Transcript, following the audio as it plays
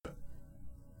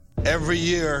Every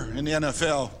year in the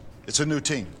NFL, it's a new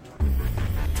team.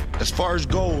 As far as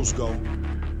goals go,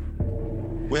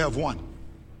 we have one.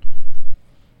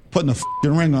 Putting a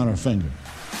f***ing ring on our finger.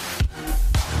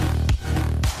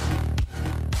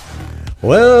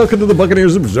 Welcome to the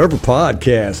Buccaneers Observer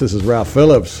Podcast. This is Ralph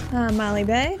Phillips. Molly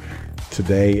Bay.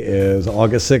 Today is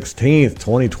August 16th,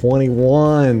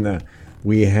 2021.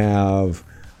 We have,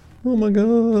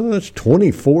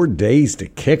 24 days to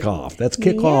kick off. That's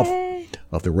kickoff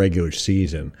of the regular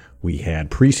season. We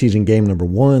had preseason game number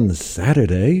 1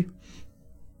 Saturday,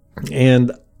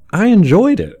 and I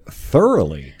enjoyed it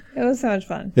thoroughly. It was so much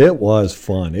fun. It was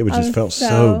fun. It just felt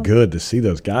so good to see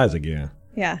those guys again.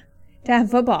 Yeah. To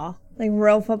have football, like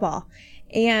real football.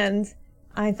 And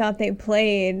I thought they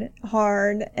played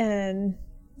hard, and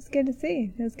it's good to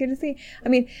see. It was good to see. I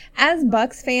mean, as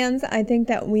Bucs fans, I think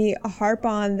that we harp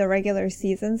on the regular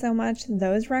season so much,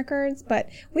 those records, but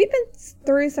we've been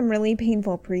through some really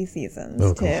painful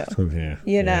preseasons too. Yeah.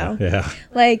 You know? Yeah.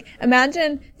 Like,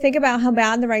 think about how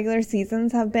bad the regular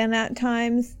seasons have been at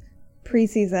times.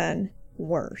 Preseason,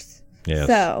 worse. Yes.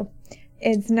 So,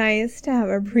 it's nice to have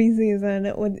a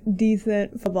preseason with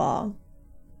decent football.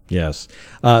 Yes.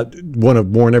 Want to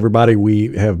warn everybody,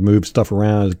 we have moved stuff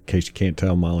around. In case you can't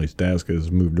tell, Molly's desk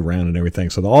is moved around and everything.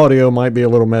 So the audio might be a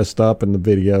little messed up in the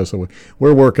video. So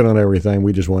we're working on everything.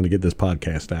 We just wanted to get this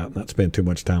podcast out, not spend too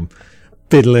much time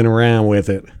fiddling around with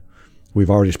it. We've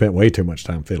already spent way too much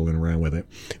time fiddling around with it.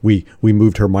 We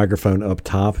moved her microphone up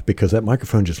top because that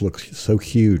microphone just looks so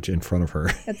huge in front of her.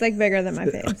 It's like bigger than my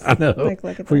face. I know. Like,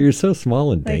 look at that. Well, you're so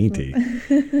small and dainty.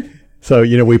 So,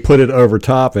 we put it over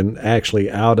top and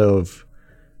actually out of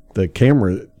the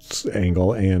camera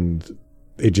angle, and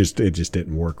it just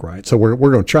didn't work right. So we're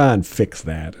going to try and fix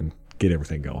that and get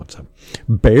everything going. So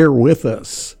bear with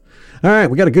us. All right,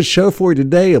 we got a good show for you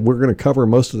today. We're going to cover,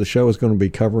 most of the show is going to be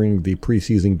covering the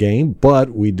preseason game, but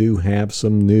we do have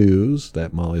some news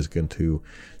that Molly's going to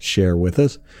share with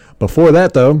us. Before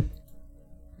that, though,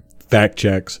 fact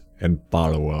checks and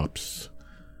follow-ups.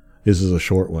 This is a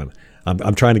short one.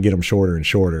 I'm trying to get them shorter and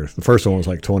shorter. The first one was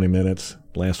like 20 minutes.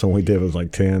 Last one we did was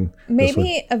like 10.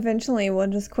 Maybe eventually we'll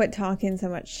just quit talking so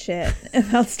much shit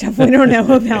about stuff we don't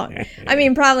know about. I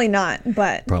mean, probably not,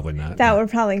 but probably not. That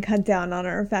would probably cut down on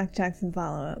our fact checks and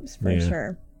follow-ups for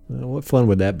sure. What fun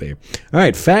would that be? All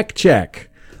right, fact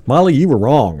check. Molly, you were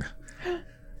wrong.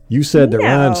 You said that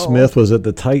Ryan Smith was at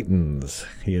the Titans.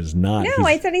 He is not. No,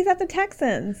 I said he's at the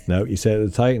Texans. No, you said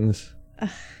the Titans.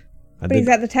 But he's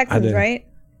at the Texans, right?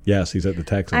 Yes, he's at the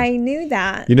Texans. I knew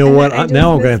that. You know what?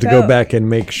 Now I'm going to have to go back and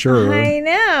make sure. I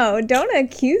know. Don't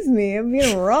accuse me of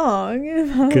being wrong.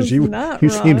 Because you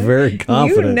seem very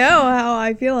confident. You know how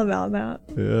I feel about that.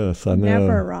 Yes, I know.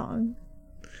 Never wrong.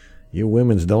 You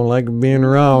women's don't like being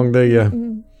wrong, do you?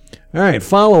 Mm-hmm. All right,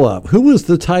 follow up. Who was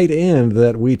the tight end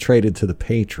that we traded to the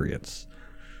Patriots?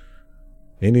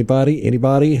 Anybody?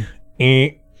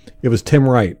 It was Tim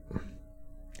Wright.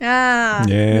 Ah,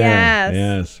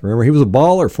 yes. Remember, he was a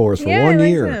baller for us for 1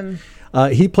 year. Him.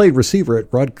 He played receiver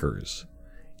at Rutgers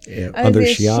under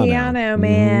Schiano. Schiano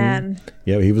man. Mm-hmm.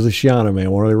 Yeah, he was a Schiano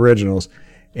man, one of the originals.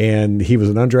 And he was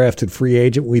an undrafted free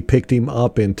agent. We picked him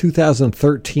up in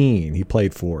 2013. He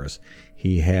played for us.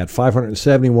 He had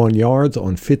 571 yards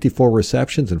on 54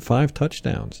 receptions and 5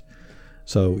 touchdowns.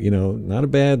 So, not a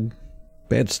bad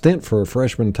stint for a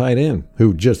freshman tight end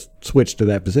who just switched to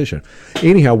that position.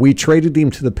 Anyhow, we traded him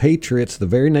to the Patriots the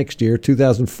very next year,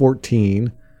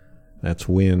 2014. That's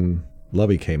when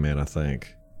Lovey came in, I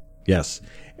think. Yes.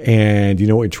 And you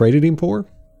know what we traded him for?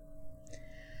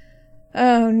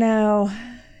 Oh, no.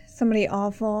 Somebody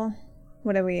awful.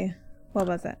 What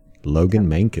was it? Logan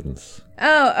Mankins.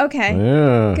 Oh, okay.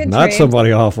 Yeah. Good not trade.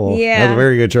 Somebody awful. Yeah. That's a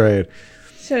very good trade.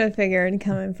 Should have figured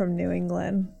coming from New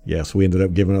England. Yes, we ended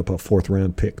up giving up a 4th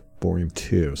round pick for him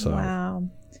too. So wow,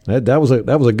 that was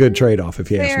a good trade off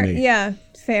if you ask me. Yeah,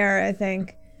 fair, I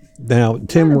think. Now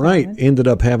Tim Wright ended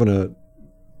up having a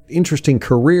interesting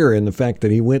career in the fact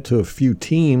that he went to a few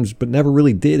teams but never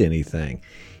really did anything.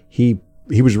 He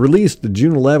was released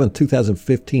June 11th,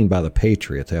 2015 by the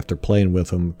Patriots after playing with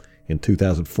them in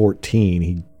 2014.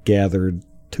 He gathered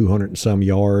 200 and some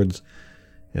yards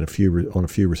and on a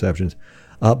few receptions.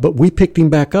 But we picked him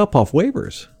back up off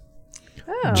waivers.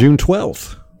 Oh. June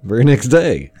 12th, very next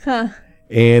day. Huh.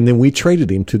 And then we traded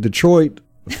him to Detroit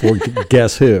for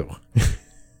guess who?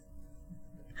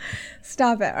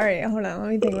 Stop it. All right, hold on. Let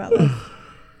me think about this.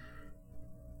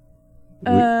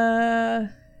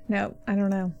 No, I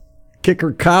don't know.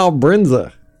 Kicker Kyle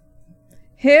Brenza.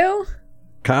 Who?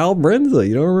 Kyle Brenza.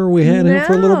 You don't remember we had him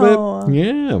for a little bit?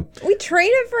 Yeah. We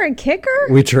traded for a kicker?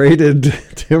 We traded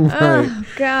Tim Wright. Oh,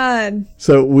 God.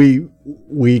 So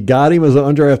we got him as an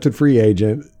undrafted free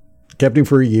agent, kept him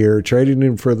for a year, traded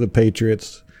him for the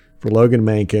Patriots, for Logan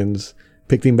Mankins,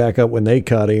 picked him back up when they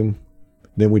cut him.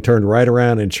 Then we turned right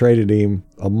around and traded him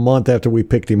a month after we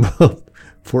picked him up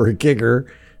for a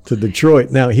kicker to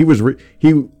Detroit. Now,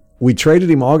 we traded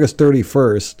him August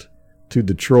 31st to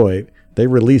Detroit. They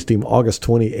released him August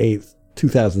 28th,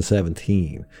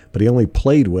 2017, but he only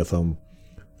played with them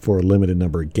for a limited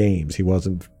number of games. He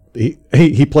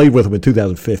played with them in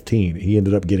 2015. He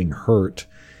ended up getting hurt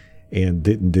and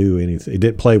didn't do anything. He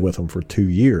didn't play with them for 2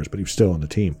 years, but he was still on the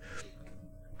team.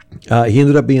 He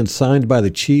ended up being signed by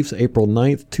the Chiefs April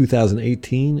 9th,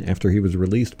 2018, after he was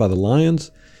released by the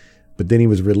Lions. But then he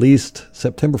was released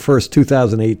September 1st,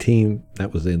 2018.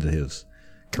 That was the end of his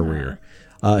career.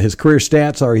 His career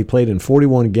stats are he played in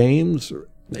 41 games,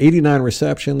 89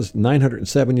 receptions,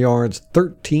 907 yards,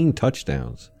 13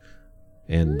 touchdowns,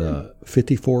 and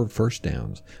 54 first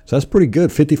downs. So that's pretty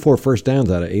good, 54 first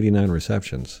downs out of 89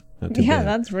 receptions. Not too bad.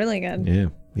 That's really good. Yeah,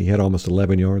 he had almost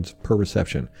 11 yards per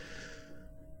reception.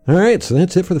 All right, so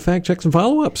that's it for the fact checks and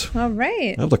follow-ups. All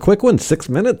right. That was a quick one, 6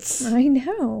 minutes. I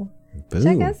know. Boom.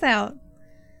 Check us out.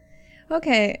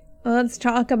 Okay, let's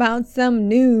talk about some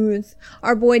news.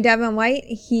 Our boy Devin White,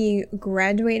 he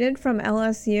graduated from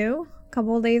LSU a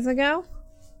couple of days ago.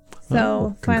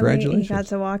 So finally he got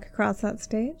to walk across that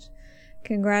stage.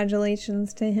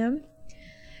 Congratulations to him.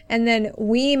 And then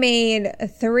we made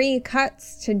 3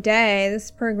 cuts today. This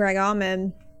is per Greg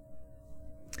Allman.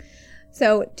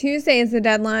 So Tuesday is the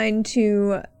deadline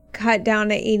to cut down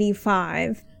to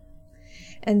 85.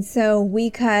 And so we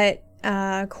cut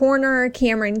corner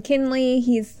Cameron Kinley.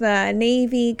 He's the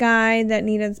Navy guy that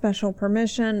needed special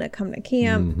permission to come to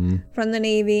camp from the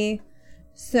Navy.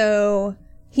 So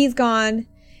he's gone.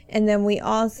 And then we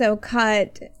also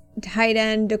cut tight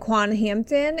end Daquan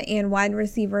Hampton and wide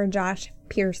receiver Josh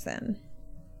Pearson.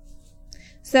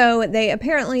 So they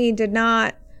apparently did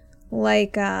not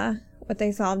like what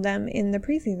they saw of them in the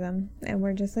preseason. And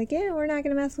we're just like, yeah, we're not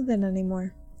going to mess with it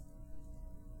anymore.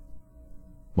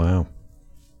 Wow.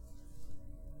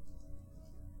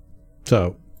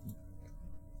 So,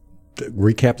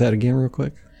 recap that again real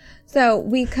quick. So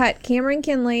we cut Cameron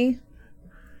Kinley,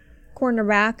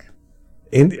 cornerback.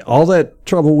 And all that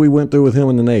trouble we went through with him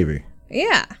in the Navy.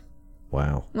 Yeah.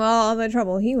 Wow. Well, all the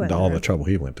trouble he went through. All the trouble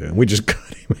he went through. And we just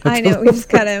cut him. I know, we just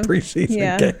cut him.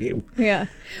 Preseason game. Yeah.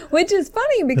 Which is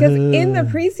funny because in the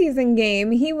preseason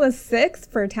game, he was 6th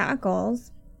for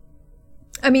tackles.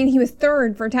 I mean, he was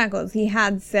 3rd for tackles. He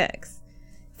had 6.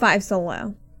 5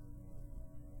 solo.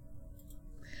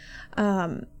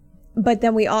 But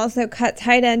then we also cut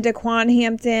tight end Daquan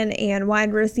Hampton and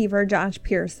wide receiver Josh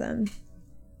Pearson.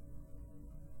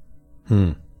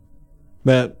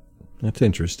 That's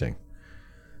interesting.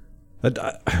 That's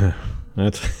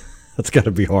got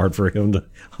to be hard for him to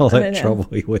all that trouble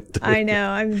he went through. I know.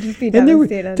 I'm just be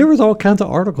devastated. There was all kinds of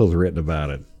articles written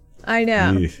about it. I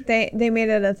know. They made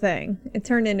it a thing. It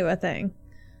turned into a thing.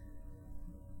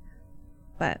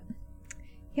 But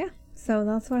yeah, so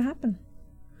that's what happened.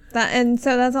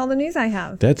 So that's all the news I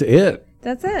have. That's it.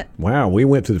 That's it. Wow, we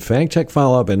went to the fact check,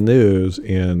 follow up, and news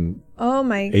in 8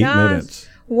 minutes.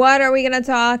 What are we going to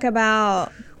talk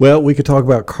about? Well, we could talk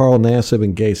about Carl Nassib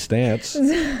and gay stats.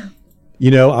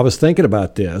 I was thinking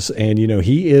about this, and,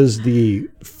 he is the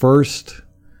first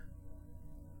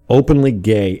openly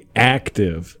gay,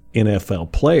 active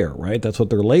NFL player, right? That's what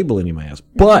they're labeling him as.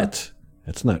 But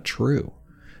that's not true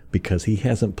because he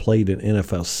hasn't played an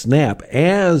NFL snap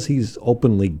as he's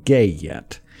openly gay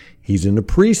yet. He's in the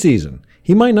preseason.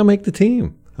 He might not make the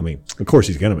team. I mean, of course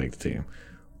he's going to make the team.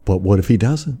 But what if he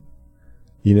doesn't?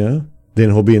 Then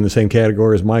he'll be in the same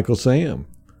category as Michael Sam.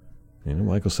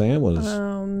 Michael Sam was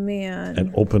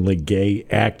an openly gay,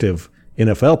 active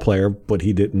NFL player, but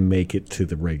he didn't make it to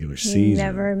the regular season. He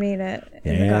never made it.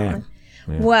 Yeah.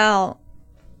 Well,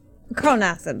 Carl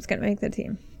Nassib's going to make the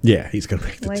team. Yeah, he's going to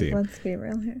make the team. Let's be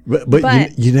real here.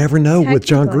 But you never know with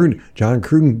John Gruden. John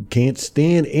Gruden can't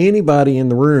stand anybody in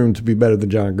the room to be better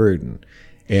than John Gruden.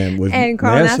 And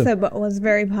Carl Nassib was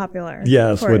very popular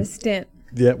for a stint.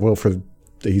 Yeah, well,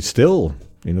 he's still,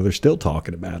 they're still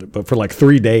talking about it. But for like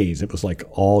 3 days, it was like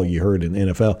all you heard in the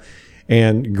NFL.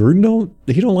 And Gruden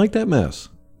don't like that mess.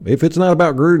 If it's not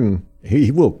about Gruden, he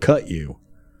will cut you.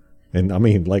 And I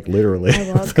mean, like literally.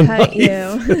 I will cut you.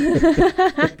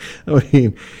 I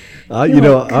mean,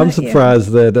 I'm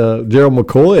surprised that Gerald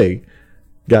McCoy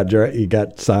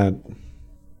got signed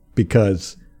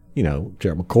because, Gerald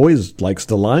McCoy likes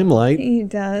the limelight. He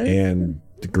does. And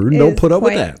Gruden don't put up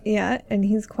with that. Yeah, and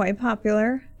he's quite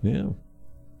popular. Yeah.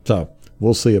 So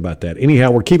we'll see about that.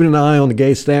 Anyhow, we're keeping an eye on the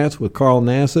Gay Stats with Carl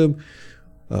Nassib.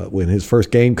 When his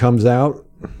first game comes out,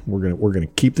 we're gonna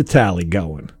keep the tally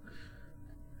going.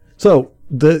 So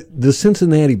the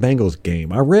Cincinnati Bengals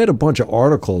game, I read a bunch of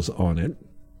articles on it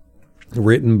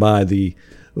written by the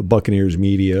Buccaneers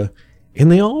media,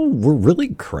 and they all were really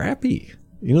crappy.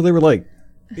 They were like,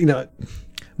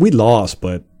 we lost,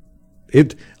 but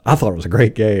I thought it was a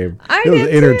great game. It was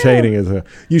entertaining as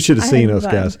you should have seen us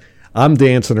guys. I'm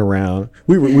dancing around.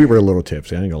 We were a little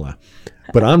tipsy, I ain't gonna lie.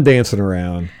 But I'm dancing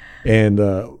around, and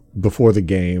before the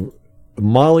game,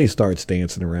 Molly starts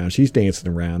dancing around. She's dancing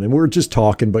around, and we're just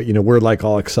talking, but we're like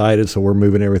all excited, so we're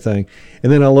moving everything.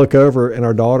 And then I look over, and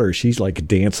our daughter, she's like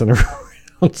dancing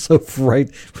around. So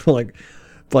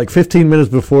like 15 minutes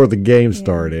before the game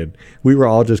started, we were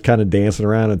all just kind of dancing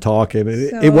around and talking.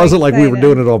 It wasn't like we were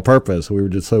doing it on purpose. We were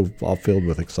just so all filled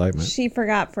with excitement. She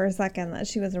forgot for a second that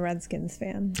she was a Redskins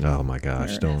fan. Oh my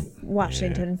gosh! Don't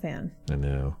Washington fan. I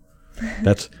know.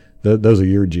 Those are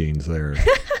your genes there.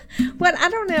 But I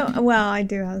don't know. Well, I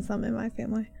do have some in my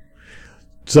family.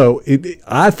 So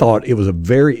I thought it was a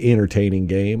very entertaining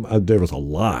game. There was a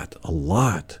lot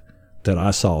that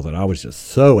I saw that I was just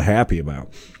so happy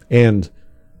about. And,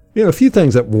 a few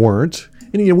things that weren't.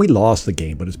 And, we lost the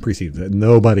game, but it's preseason.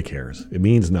 Nobody cares. It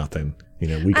means nothing.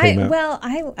 We came out. Well,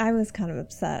 I was kind of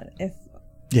upset if.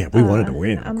 Yeah, we wanted to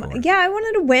win. Yeah, I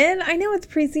wanted to win. I know it's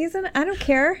preseason. I don't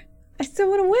care. I still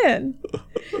want to win.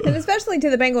 And especially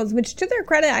to the Bengals, which to their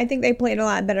credit, I think they played a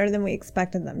lot better than we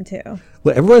expected them to.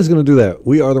 Well, everybody's going to do that.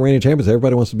 We are the reigning champions.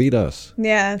 Everybody wants to beat us.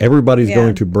 Yeah. Everybody's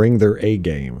going to bring their A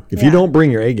game. If you don't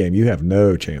bring your A game, you have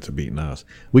no chance of beating us.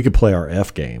 We could play our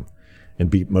F game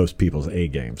and beat most people's A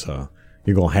game. So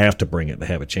you're going to have to bring it to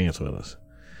have a chance with us.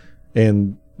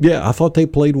 And, yeah, I thought they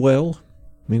played well.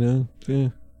 It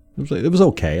was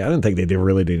okay. I didn't think they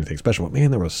really did anything special. But, man,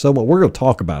 there was so much. We're going to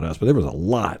talk about us, but there was a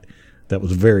lot that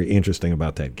was very interesting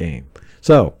about that game.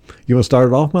 So, you want to start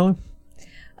it off, Molly?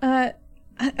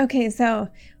 Okay, so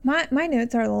my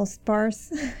notes are a little sparse,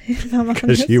 if I'm honest.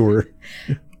 Because you were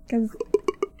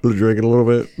drinking a little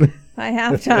bit? By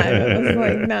halftime, it was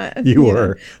like not. You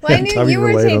were. Well, I knew you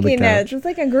were taking notes. It's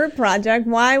like a group project.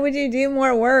 Why would you do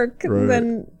more work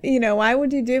than, why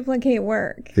would you duplicate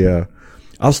work? Yeah.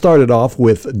 I'll start it off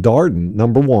with Darden,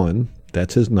 number 1.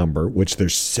 That's his number, which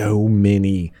there's so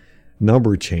many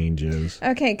number changes.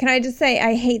 Okay, can I just say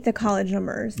I hate the college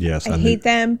numbers. Yes, I hate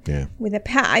them. Yeah. With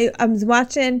I was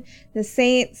watching the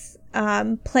Saints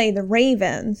play the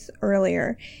Ravens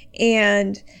earlier,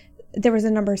 and there was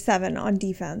a number 7 on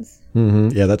defense. Mm-hmm.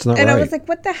 Yeah, that's not right. And I was like,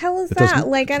 "What the hell is that?"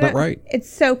 Like, I don't. Not right. It's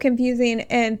so confusing.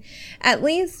 And at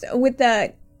least with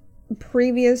the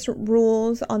previous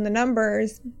rules on the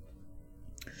numbers,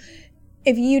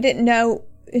 if you didn't know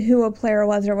who a player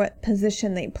was or what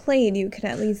position they played, you could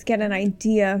at least get an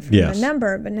idea from the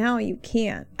number, but now you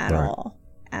can't at all.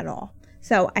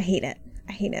 So I hate it.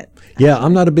 Yeah,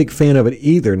 I'm not a big fan of it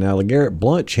either. Now, LeGarrette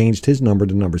Blount changed his number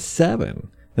to number 7, and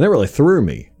that really threw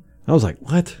me. I was like,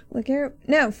 what?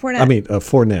 Fournette. I mean,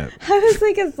 Fournette. I was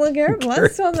like, is LeGarrette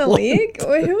Blount still in the league?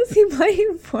 Who is he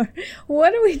playing for?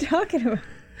 What are we talking about?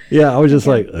 Yeah, I was just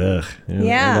like, ugh.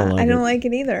 I don't like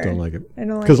it either. Don't like it.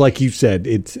 Because like you said,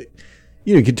 it's...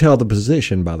 you can tell the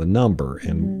position by the number,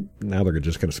 and now they're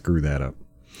just going to screw that up.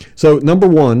 So, number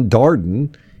 1,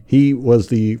 Darden, he was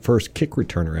the first kick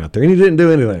returner out there, and he didn't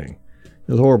do anything.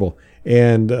 It was horrible.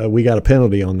 And we got a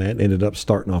penalty on that and ended up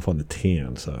starting off on the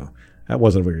 10, so that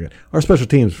wasn't very good. Our special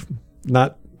teams,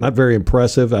 not very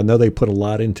impressive. I know they put a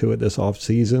lot into it this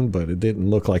offseason, but it didn't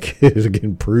look like it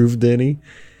improved any.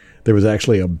 There was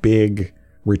actually a big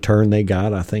return they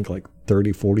got, I think like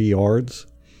 30, 40 yards.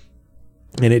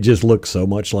 And it just looked so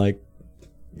much like,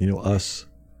 us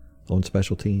on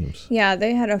special teams. Yeah,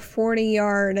 they had a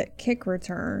 40-yard kick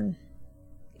return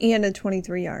and a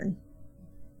 23-yard.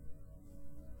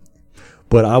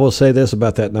 But I will say this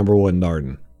about that number 1,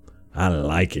 Darden. I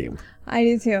like him. I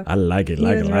do too. I like it. He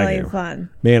was really fun.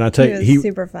 Man, I tell you, he was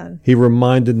super fun. He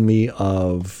reminded me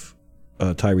of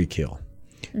Tyreek Hill.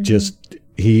 Mm-hmm. Just,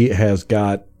 he has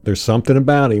got... There's something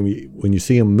about him. When you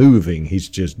see him moving, he's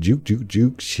just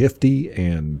juke, shifty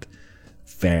and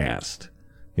fast.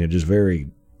 Just very,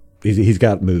 he's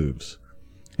got moves.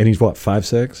 And he's what,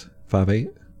 5'6",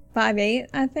 5'8"? 5'8",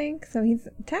 I think. So he's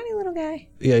a tiny little guy.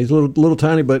 Yeah, he's a little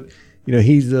tiny, but,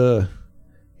 he's, I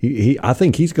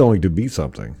think he's going to be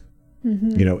something.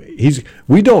 Mm-hmm.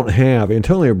 We don't have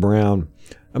Antonio Brown.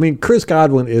 I mean, Chris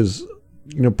Godwin is,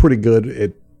 pretty good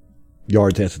at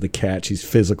yards after the catch. He's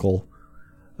physical.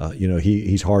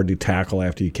 He's hard to tackle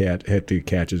after he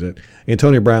catches it.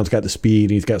 Antonio Brown's got the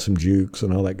speed. He's got some jukes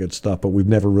and all that good stuff, but we've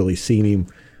never really seen him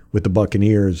with the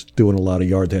Buccaneers, doing a lot of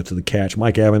yards after the catch.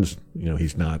 Mike Evans,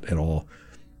 he's not at all.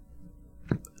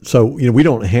 So, we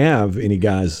don't have any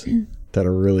guys that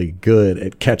are really good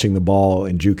at catching the ball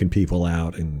and juking people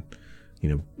out and,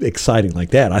 exciting like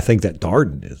that. I think that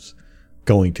Darden is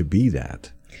going to be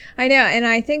that. I know, and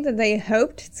I think that they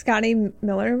hoped Scotty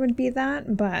Miller would be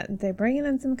that, but they're bringing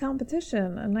in some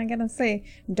competition, and I gotta say,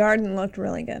 Darden looked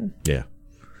really good. Yeah.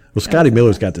 Well, Scotty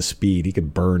Miller's got the speed. He can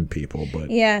burn people, but...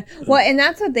 Yeah. Well, and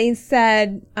that's what they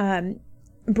said...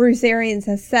 Bruce Arians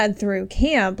has said through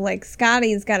camp, like,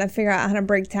 Scotty's got to figure out how to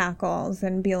break tackles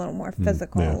and be a little more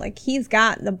physical. Yeah. Like, he's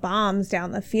got the bombs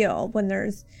down the field when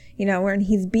there's, when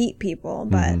he's beat people.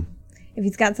 But if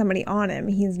he's got somebody on him,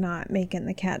 he's not making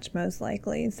the catch most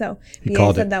likely. So he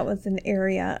said that was an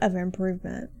area of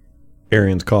improvement.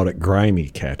 Arians called it grimy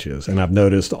catches. And I've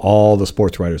noticed all the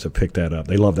sports writers have picked that up.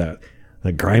 They love that.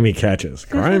 Like, grimy catches.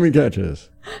 Grimy catches.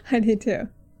 I do too.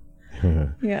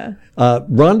 Yeah.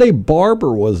 Rondé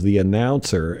Barber was the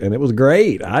announcer, and it was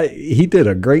great. He did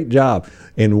a great job.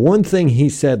 And one thing he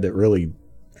said that really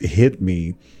hit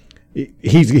me,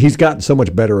 he's gotten so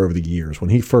much better over the years.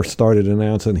 When he first started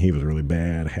announcing, he was really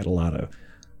bad. Had a lot of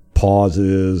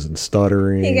pauses and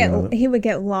stuttering. He would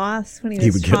get lost when he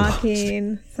was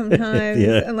talking sometimes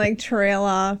and like trail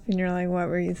off, and you're like, what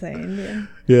were you saying, dude?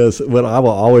 Yes, but I will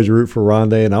always root for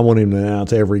Rondé, and I want him to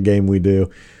announce every game we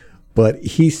do. But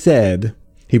he said,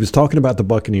 he was talking about the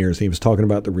Buccaneers, he was talking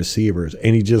about the receivers,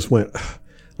 and he just went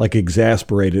like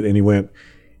exasperated, and he went,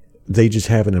 they just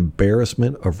have an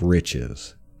embarrassment of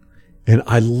riches. And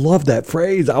I love that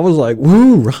phrase. I was like,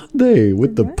 woo, Rondé,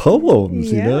 with the poems,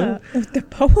 with the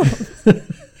poems.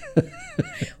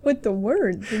 With the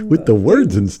words. With the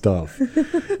words and stuff.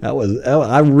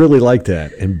 I really liked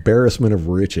that. Embarrassment of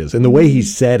riches. And the way he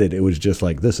said it, it was just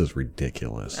like, this is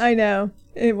ridiculous. I know.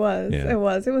 It was. Yeah. It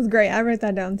was great. I wrote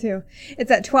that down too. It's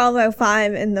at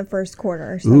 12:05 in the first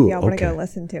quarter. So if y'all want to go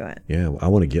listen to it. Yeah, I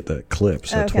want to get that clip.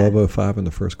 So 12:05 in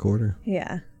the first quarter?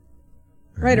 Yeah.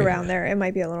 Right around there. It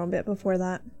might be a little bit before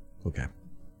that. Okay.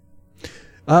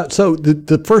 So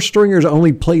the first stringers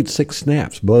only played 6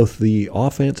 snaps, both the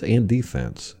offense and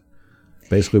defense.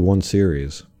 Basically one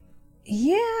series.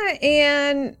 Yeah,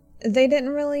 and they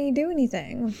didn't really do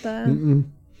anything with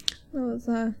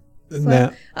the...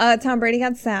 Tom Brady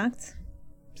got sacked.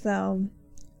 So,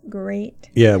 great.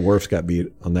 Yeah, Wirfs got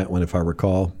beat on that one, if I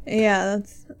recall. Yeah,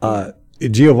 that's...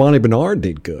 Giovanni Bernard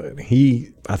did good.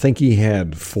 I think he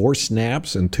had 4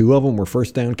 snaps, and 2 of them were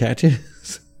first down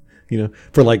catches,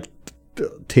 for like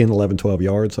 10, 11, 12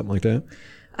 yards, something like that.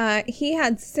 He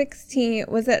had 16,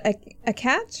 was it a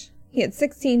catch? He had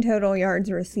 16 total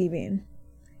yards receiving.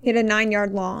 He had a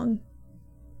 9-yard long,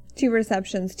 2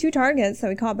 receptions, 2 targets, so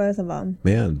he caught both of them.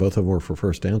 Man, both of them were for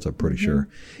first downs, I'm pretty sure.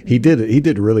 He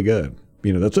did really good.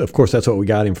 That's what we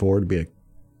got him for, to be a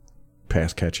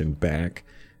pass catching back.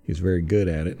 He's very good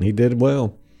at it, and he did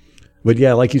well. But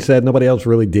yeah, like you said, nobody else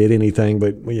really did anything.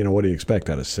 But what do you expect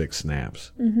out of 6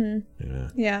 snaps?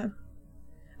 Yeah,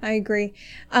 I agree.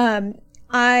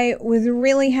 I was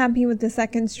really happy with the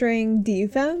second string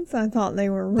defense. I thought they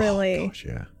were really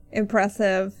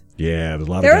impressive. Yeah,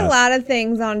 there were a lot of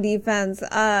things on defense.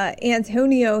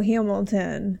 Antonio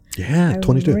Hamilton. Yeah,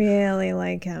 22. I really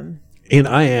like him. And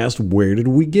I asked, where did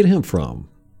we get him from?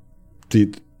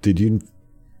 Did you?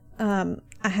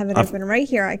 I have it open right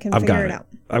here. I can figure it out.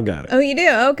 I've got it. Oh, you do?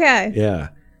 Okay. Yeah.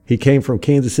 He came from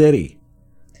Kansas City.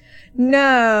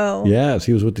 No. Yes,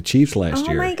 he was with the Chiefs last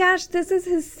year. Oh, my gosh. This is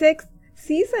his 6th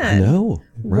season. I know.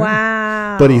 Right.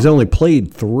 Wow. But he's only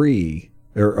played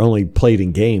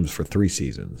in games for 3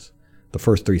 seasons. The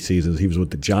first 3 seasons he was with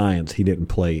the Giants, he didn't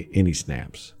play any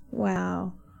snaps.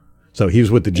 Wow. So he was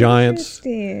with the Giants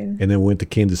and then went to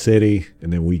Kansas City,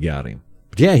 and then we got him.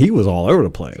 But yeah, he was all over the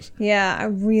place. Yeah, I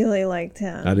really liked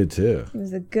him. I did too. He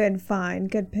was a good find,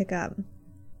 good pickup.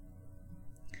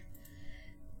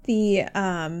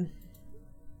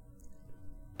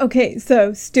 Okay,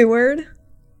 so Stewart,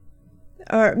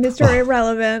 or Mr.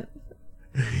 Irrelevant.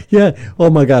 Yeah. Oh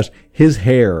my gosh, his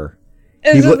hair.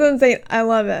 It's just insane. I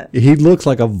love it. He looks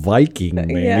like a Viking, man.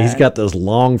 Yeah. He's got this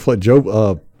long foot.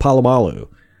 Joe Palomalu.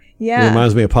 Yeah. He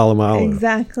reminds me of Palomalu.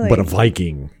 Exactly. But a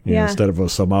Viking instead of a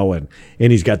Samoan.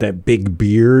 And he's got that big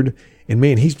beard. And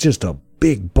man, he's just a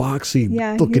big boxy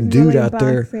looking dude really out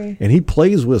there. And he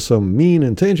plays with some mean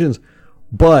intentions,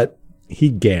 but he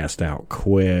gassed out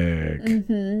quick.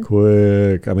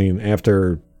 Quick. I mean,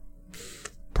 after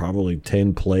probably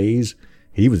 10 plays,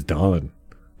 he was done.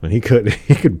 And he could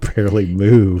barely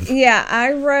move. Yeah,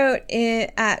 I wrote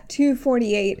it at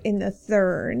 2:48 in the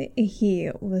third.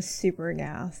 He was super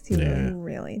gassed. He was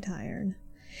really tired.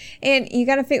 And you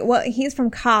got to figure, well, he's from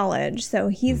college, so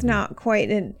he's not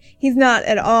he's not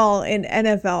at all in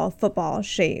NFL football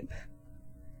shape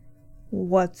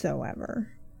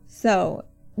whatsoever. So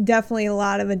definitely a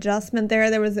lot of adjustment there.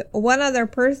 There was one other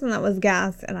person that was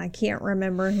gassed, and I can't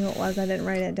remember who it was. I didn't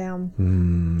write it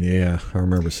down. Yeah, I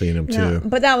remember seeing him too.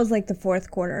 But that was like the fourth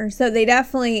quarter. So they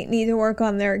definitely need to work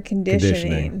on their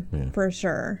conditioning. For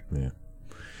sure. Yeah.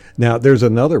 Now, there's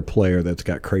another player that's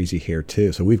got crazy hair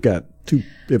too. So we've got two.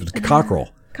 It was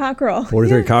Cockrell.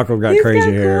 43 Cockrell got He's crazy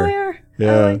got hair. Cool hair.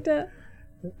 Yeah. I liked it.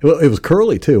 Well, it was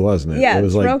curly too, wasn't it? Yeah, it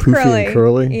was like real poofy and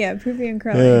curly. Yeah, poofy and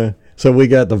curly. Yeah. So we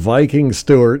got the Viking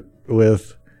Stewart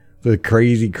with the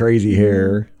crazy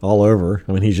hair all over.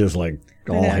 I mean, he's just like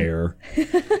all hair.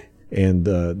 And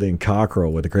then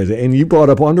Cockrell with the crazy. And you brought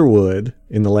up Underwood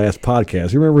in the last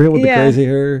podcast. You remember him with the crazy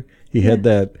hair? He had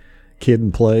that Kid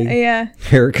and Play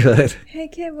haircut. Hey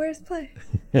kid, where's Play?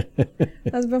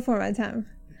 That was before my time.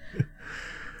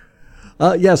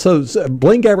 So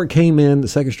Blaine Gabbert came in, the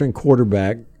second string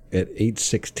quarterback, at age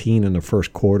 16 in the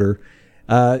first quarter.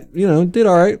 Did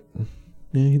all right.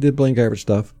 Yeah, he did Blaine Gabbert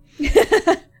stuff.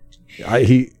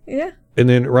 And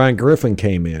then Ryan Griffin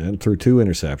came in, threw 2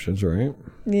 interceptions, right?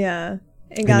 Yeah,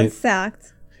 and got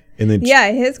sacked. And then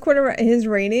his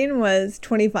rating was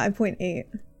 25.8.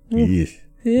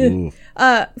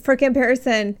 For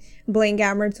comparison, Blaine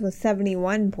Gabbert's was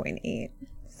 71.8.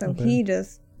 So he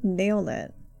just nailed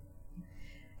it.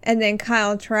 And then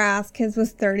Kyle Trask, his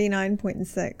was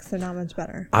 39.6, so not much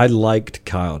better. I liked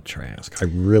Kyle Trask. I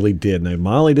really did. Now,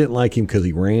 Molly didn't like him because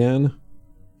he ran.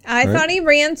 I thought he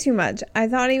ran too much. I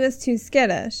thought he was too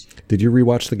skittish. Did you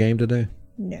rewatch the game today?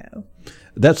 No.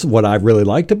 That's what I really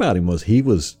liked about him was he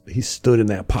stood in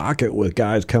that pocket with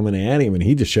guys coming at him, and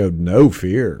he just showed no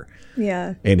fear.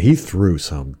 Yeah. And he threw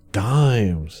some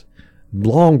dimes.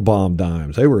 Long bomb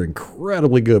dimes. They were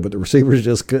incredibly good, but the receivers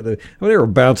just couldn't. They were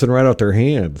bouncing right off their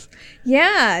hands.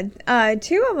 Yeah.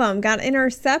 2 of them got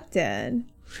intercepted.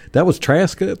 That was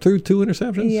Trask that threw 2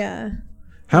 interceptions? Yeah.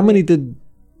 How many did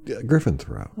Griffin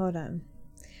throw? Hold on.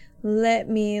 Let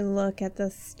me look at the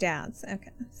stats.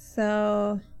 Okay.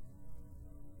 So,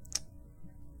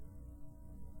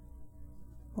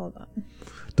 hold on.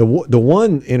 The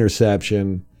one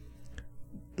interception,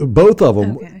 both of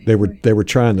them, they were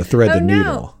trying to thread the needle.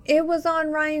 No, it was on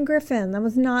Ryan Griffin. That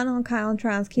was not on Kyle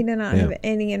Trask. He did not have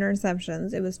any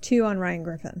interceptions. It was 2 on Ryan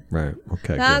Griffin. Right.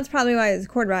 Okay. That's probably why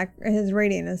his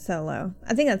rating is so low.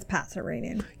 I think that's passer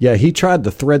rating. Yeah, he tried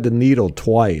to thread the needle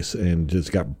twice and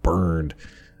just got burned.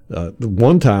 The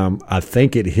one time, I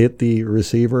think it hit the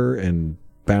receiver and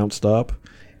bounced up.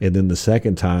 And then the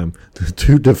second time, the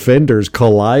 2 defenders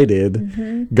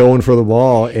collided going for the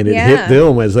ball, and it hit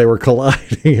them as they were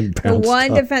colliding and bounced The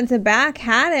one up. defensive back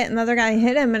had it, and the other guy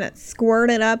hit him, and it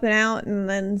squirted up and out, and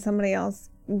then somebody else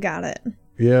got it.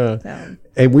 Yeah. So.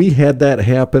 And we had that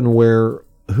happen where,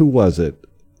 who was it?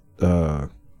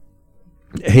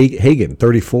 Hagan,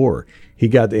 34. He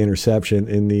got the interception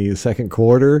in the second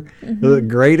quarter. It was a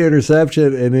great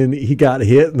interception, and then he got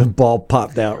hit, and the ball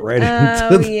popped out right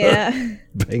into the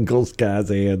Bengals guy's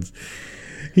hands.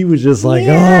 He was just like,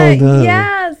 oh, no.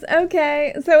 Yes,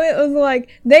 okay. So it was like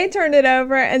they turned it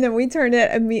over, and then we turned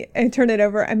it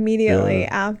over immediately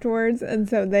afterwards, and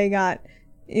so they got,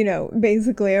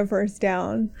 basically a first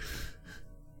down.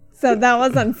 So that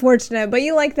was unfortunate, but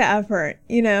you like the effort,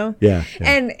 Yeah.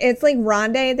 And it's like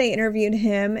Rondé, they interviewed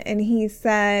him, and he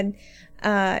said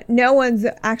no one's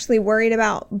actually worried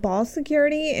about ball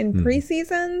security in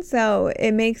preseason. So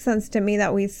it makes sense to me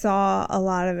that we saw a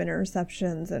lot of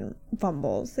interceptions and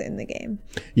fumbles in the game.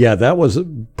 Yeah, that was a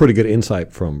pretty good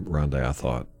insight from Rondé, I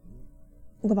thought.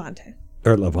 Levante.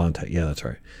 Yeah, that's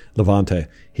right. Levante.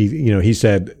 He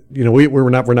said, we're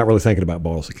not really thinking about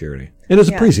ball security, and it's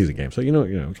a preseason game, so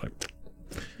it's like,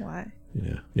 why?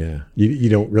 Yeah. You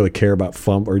don't really care about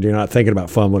fumble, or you're not thinking about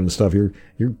fumbling and stuff. You're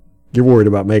worried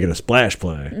about making a splash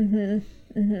play.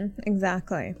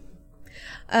 Exactly.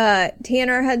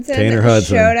 Tanner Hudson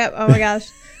showed up. Oh my gosh.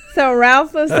 So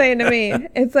Ralph was saying to me,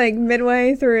 it's like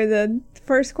midway through the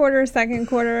first quarter, second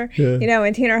quarter,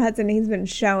 and Tanner Hudson, he's been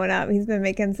showing up. He's been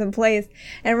making some plays.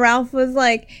 And Ralph was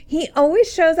like, he always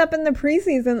shows up in the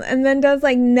preseason and then does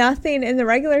like nothing in the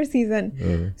regular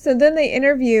season. So then they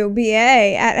interview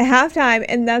BA at halftime,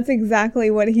 and that's exactly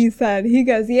what he said. He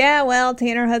goes, yeah, well,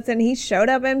 Tanner Hudson, he showed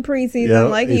up in preseason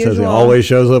like usual. He says he always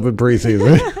shows up in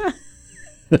preseason.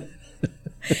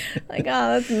 Like,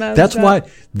 oh, that's messed up.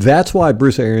 That's why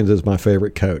Bruce Arians is my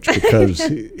favorite coach, because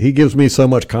he gives me so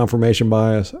much confirmation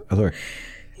bias.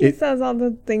 He says all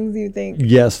the things you think.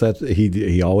 Yes,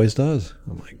 he always does.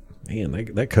 I'm like,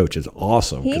 man, that coach is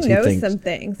awesome. He knows some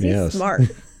things. He's smart.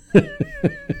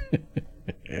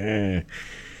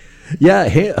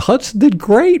 Yeah, Hudson did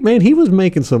great, man. He was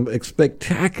making some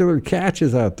spectacular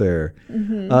catches out there.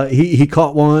 He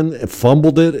caught one,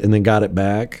 fumbled it, and then got it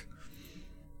back.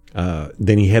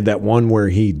 Then he had that one where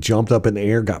he jumped up in the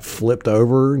air, got flipped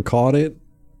over, and caught it.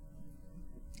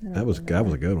 That was a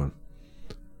good one.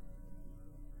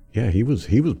 Yeah, he was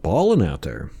balling out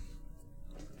there.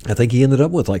 I think he ended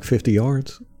up with like 50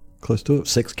 yards, close to it.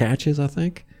 6 catches, I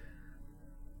think.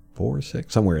 4 or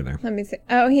 6, somewhere in there. Let me see.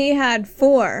 Oh, he had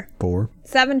 4. 4.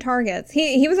 7 targets.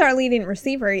 He was our leading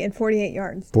receiver. He had 48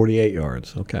 yards. 48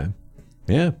 yards. Okay.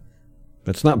 Yeah.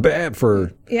 That's not bad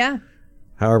for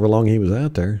however long he was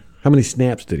out there. How many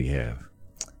snaps did he have?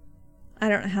 I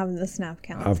don't have the snap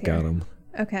counts. I've got them.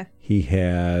 Okay. He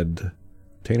had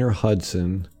Tanner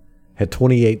Hudson had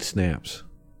 28 snaps.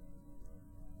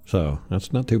 So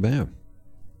that's not too bad.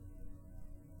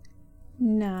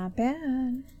 Not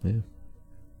bad. Yeah.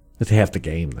 It's half the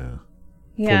game now.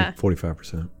 Yeah.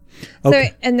 45%. Okay.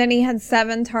 So, and then he had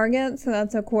 7 targets, so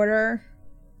that's a quarter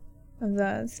of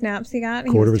the snaps he got.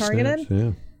 Quarter he was of targeted. Snaps,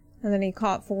 yeah. And then he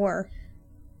caught 4.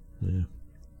 Yeah.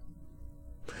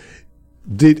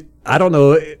 I don't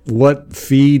know what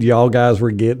feed y'all guys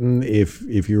were getting if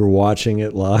you were watching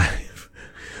it live,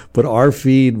 but our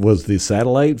feed was the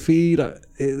satellite feed.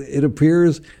 It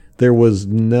appears there was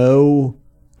no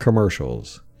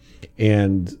commercials,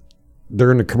 and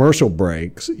during the commercial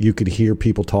breaks, you could hear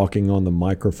people talking on the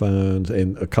microphones,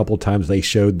 and a couple times they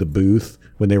showed the booth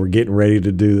when they were getting ready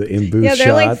to do the in-booth shots. Yeah,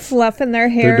 they're like fluffing their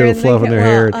hair. They're fluffing their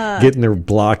hair, getting their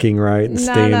blocking right and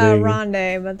standing. Not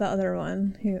Rondé, but the other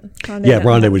one.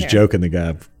 Rondé was joking, the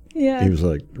guy. Yeah. He was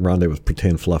like, Rondé was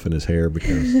pretend fluffing his hair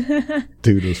because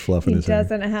dude was fluffing his hair. He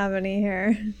doesn't have any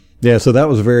hair. Yeah, so that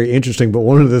was very interesting. But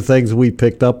one of the things we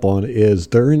picked up on is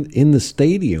in the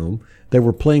stadium, they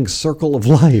were playing Circle of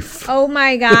Life. Oh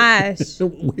my gosh.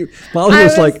 Molly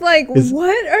was like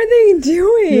what are they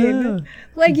doing? Yeah.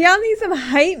 Like, y'all need some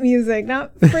hype music,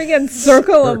 not friggin'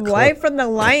 Circle of Life from the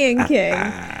Lion King.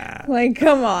 Like,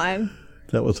 come on.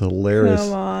 That was hilarious.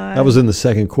 Come on. That was in the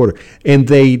second quarter. And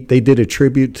they did a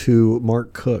tribute to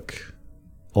Mark Cook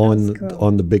on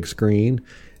the big screen.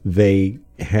 They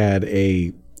had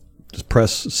a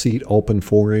press seat open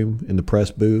for him in the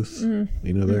press booth,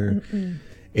 there.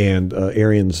 And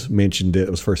Arians mentioned it.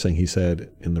 It was the first thing he said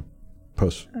in the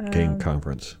post-game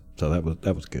conference. So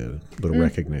that was good. A little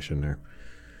recognition there.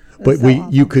 But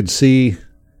you could see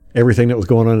everything that was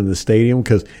going on in the stadium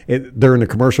because during the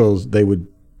commercials they would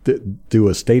do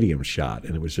a stadium shot,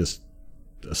 and it was just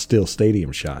a still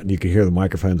stadium shot, and you could hear the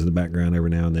microphones in the background every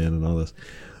now and then and all this.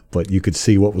 But you could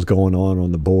see what was going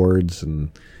on the boards,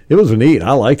 and it was neat.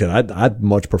 I liked it. I'd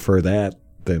much prefer that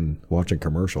than watching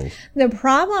commercials. The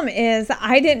problem is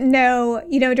I didn't know,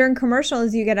 during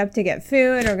commercials you get up to get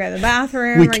food or go to the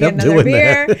bathroom or get another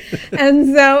beer.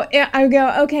 And so I would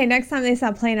go, okay, next time they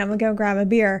stop playing, I'm going to go grab a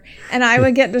beer. And I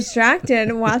would get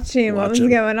distracted watching what was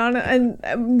going on.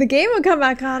 And the game would come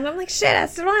back on. I'm like, shit, I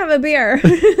still don't have a beer.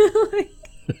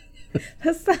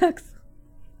 That sucks.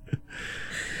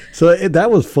 So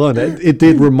that was fun. It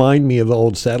did remind me of the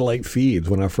old satellite feeds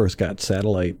when I first got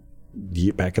satellite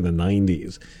back in the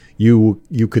 90s.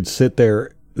 You could sit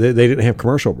there. They didn't have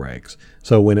commercial breaks.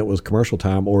 So when it was commercial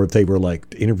time, or if they were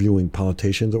like interviewing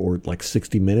politicians or like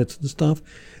 60 Minutes and stuff,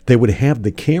 they would have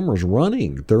the cameras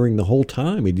running during the whole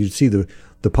time. And you'd see the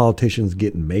politicians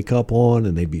getting makeup on,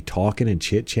 and they'd be talking and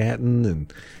chit-chatting,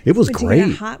 and it was great. You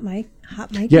get a hot mic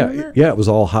yeah, it was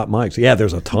all hot mics. Yeah,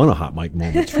 there's a ton of hot mic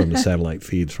moments from the satellite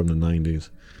feeds from the 90s.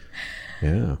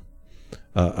 Yeah.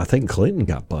 I think Clinton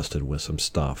got busted with some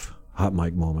stuff, hot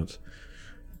mic moments.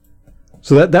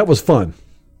 So that was fun.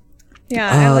 Yeah,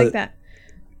 I like that.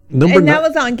 That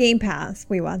was on Game Pass.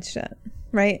 We watched it,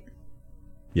 right?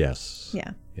 Yes.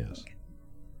 Yeah. Yes.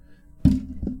 Okay.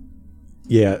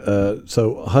 Yeah,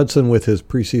 so Hudson with his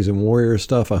preseason Warrior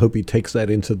stuff, I hope he takes that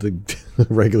into the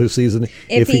regular season.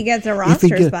 If he gets a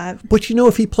roster spot. But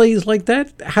if he plays like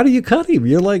that, how do you cut him?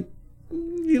 You're like,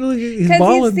 he's balling.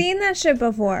 Because he's seen that shit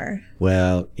before.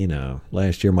 Well,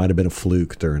 last year might have been a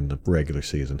fluke during the regular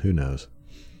season. Who knows?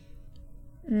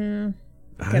 Could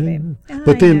be.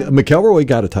 But then McElroy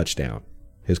got a touchdown.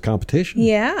 His competition.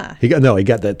 Yeah. He got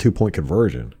that 2-point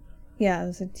conversion. Yeah, it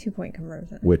was a 2-point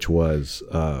conversion. Which was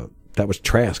that was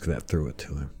Trask that threw it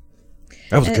to him.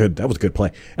 That was good. That was a good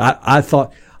play. I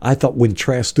thought when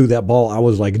Trask threw that ball, I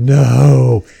was like,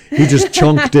 no. He just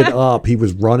chunked it up. He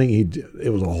was running. It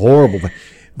was a horrible play.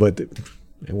 But it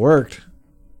worked.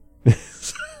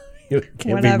 You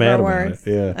can't Whatever be mad works.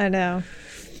 about it. Yeah. I know.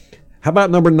 How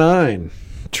about number 9?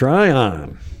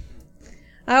 Tryon.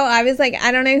 Oh, I was like,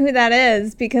 I don't know who that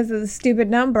is because of the stupid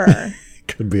number.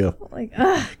 Could be a Like,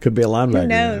 linebacker. Who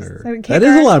knows? Or- So that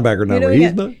is a linebacker number. we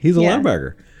get? He's a Yeah.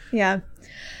 linebacker. Yeah.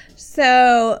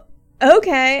 So,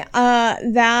 okay,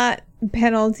 that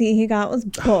penalty he got was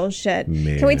bullshit.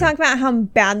 Man. Can we talk about how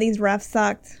bad these refs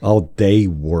sucked? Oh, they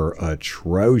were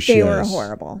atrocious. They were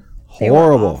horrible. They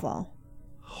Horrible. were awful.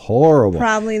 Horrible.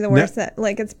 Probably the worst.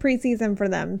 It's preseason for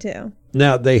them too.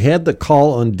 Now, they had the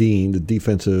call on Dean, the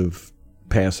defensive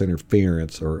pass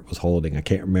interference, or it was holding, I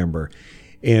can't remember.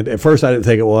 And at first I didn't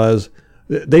think it was.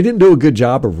 They didn't do a good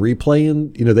job of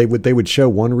replaying. You know, they would show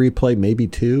one replay, maybe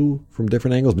two from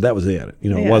different angles, but that was it. You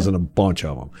know, It wasn't a bunch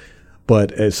of them.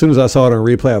 But as soon as I saw it on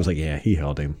replay, I was like, yeah, he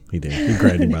held him. He did. He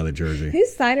grabbed him by the jersey.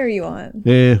 Whose side are you on?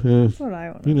 Yeah. That's what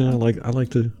I want. You know, I like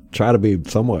to try to be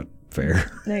somewhat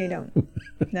fair. No, you don't.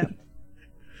 No.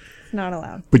 It's not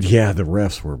allowed. But yeah, the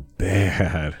refs were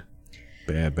bad.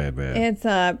 Bad. It's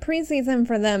preseason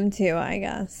for them too, I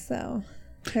guess. So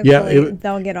hopefully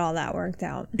they'll get all that worked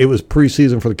out. It was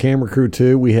preseason for the camera crew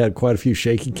too. We had quite a few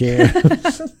shaky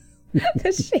cams.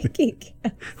 The shaky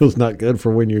cam. It was not good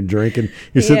for when you're drinking.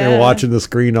 You're sitting there watching the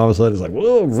screen. All of a sudden, it's like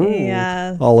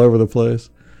whoa, all over the place.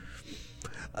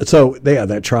 So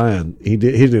that try-on, he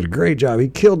did a great job. He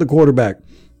killed the quarterback,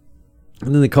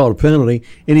 and then they called a penalty,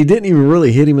 and he didn't even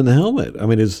really hit him in the helmet. I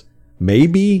mean,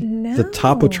 the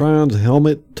top of Tryon's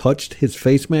helmet touched his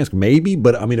face mask, maybe,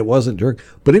 but I mean, it wasn't during.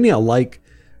 But anyhow, like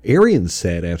Arians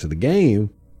said after the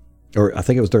game, or I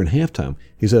think it was during halftime,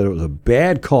 he said it was a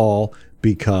bad call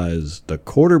because the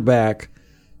quarterback,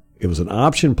 it was an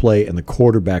option play, and the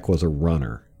quarterback was a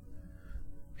runner.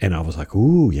 And I was like,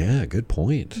 ooh, yeah, good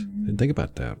point. Didn't think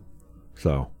about that.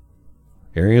 So,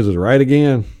 Arians was right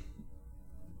again.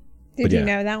 Did you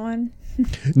know that one?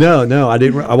 No, I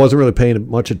didn't. I wasn't really paying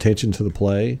much attention to the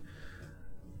play.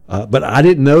 But I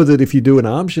didn't know that if you do an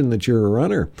option that you're a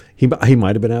runner. He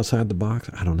might have been outside the box.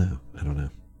 I don't know.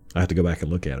 I have to go back and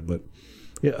look at it. But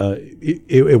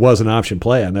it was an option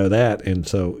play. I know that. And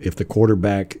so if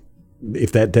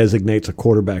that designates a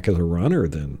quarterback as a runner,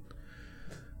 then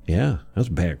yeah, that's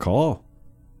a bad call.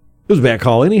 It was a bad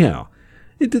call anyhow.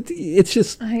 It's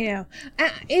just. I know.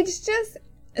 It's just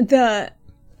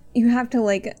you have to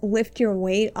like lift your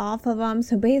weight off of them.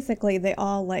 So basically they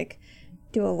all like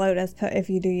do a lotus pose. If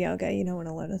you do yoga, you know what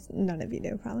a lotus, none of you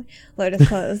do probably. Lotus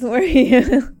pose where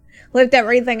you lift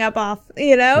everything up off,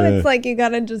 It's like you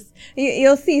gotta just,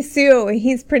 you'll see Sue,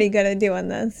 he's pretty good at doing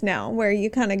this now, where you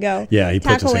kind of go he puts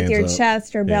tackle his with your hands up.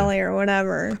 chest or belly or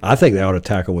whatever. I think they ought to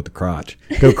tackle with the crotch.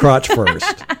 Go crotch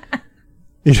first.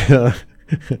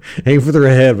 Aim for their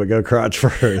head, but go crotch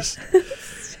first.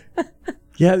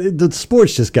 Yeah, the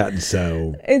sport's just gotten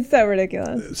so. It's so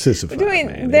ridiculous. Sissified, Between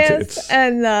man. this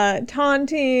and the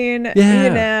taunting,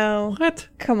 What?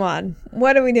 Come on,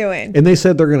 what are we doing? And they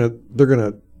said they're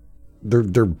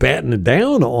batting it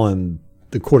down on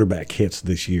the quarterback hits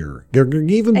this year. They're going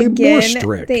to even be more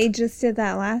strict. They just did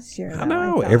that last year. I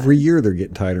know. Every year they're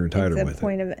getting tighter and tighter with it. It's a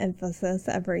point of emphasis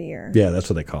every year. Yeah, that's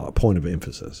what they call it. Point of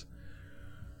emphasis.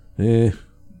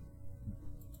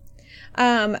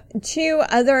 Two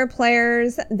other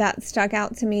players that stuck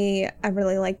out to me, I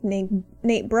really liked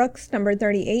Nate Brooks, number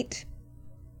 38.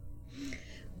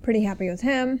 Pretty happy with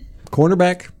him.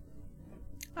 Cornerback?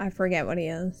 I forget what he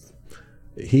is.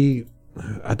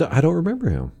 I don't remember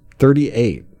him.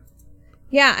 38.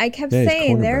 Yeah, I kept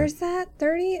saying, there's that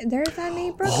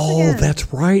Nate Brooks again. again.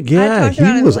 That's right. Yeah,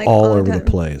 he was all over the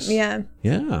place. Yeah.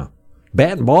 Yeah.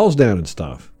 Batting balls down and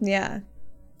stuff. Yeah.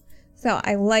 So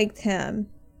I liked him.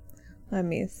 Let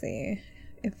me see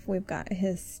if we've got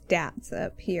his stats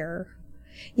up here.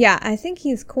 Yeah, I think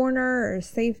he's corner or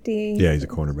safety. Yeah, he's a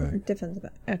cornerback. Defensive.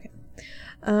 Okay.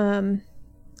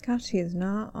 Gosh, he's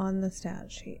not on the stat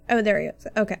sheet. Oh, there he is.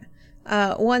 Okay.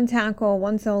 1 tackle,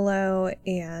 1 solo,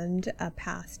 and a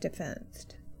pass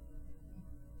defensed.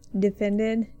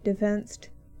 Defensed?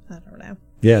 I don't know.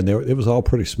 Yeah, it was all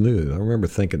pretty smooth. I remember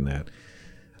thinking that.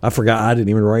 I forgot. I didn't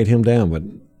even write him down, but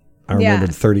I remember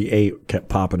the 38 kept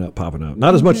popping up.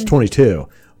 Not as much as 22,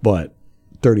 but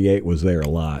 38 was there a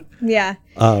lot. Yeah.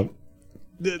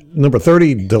 Number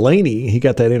 30, Delaney, he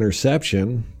got that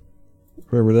interception.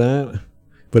 Remember that?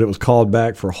 But it was called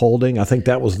back for holding. I think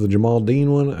that was the Jamal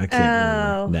Dean one. I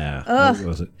can't remember. Nah, it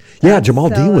wasn't. Yeah, Jamal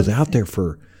Dean was out there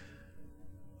for,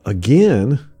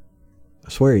 again, I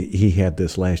swear he had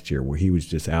this last year where he was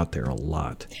just out there a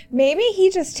lot. Maybe he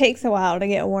just takes a while to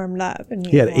get warmed up. And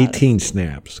he had 18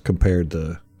 snaps compared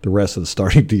to the rest of the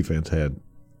starting defense had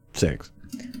 6.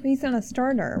 He's not a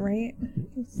starter, right?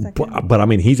 But I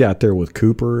mean, he's out there with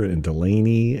Cooper and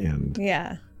Delaney and,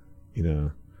 yeah.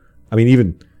 I mean,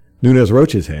 even Nunez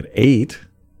Roches had 8,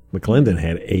 McClendon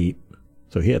had 8,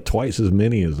 so he had twice as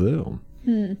many as them.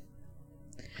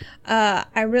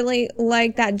 I really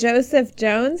like that Joseph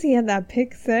Jones. He had that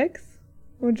pick 6,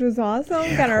 which was awesome.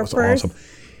 Yeah, Got our was first. awesome.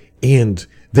 And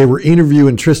they were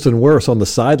interviewing Tristan Wirfs on the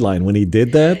sideline when he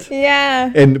did that.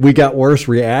 Yeah. And we got Wirfs'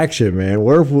 reaction, man.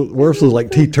 Wirfs was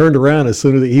like, he turned around as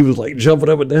soon as he was like jumping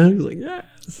up and down. He was like,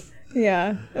 yes.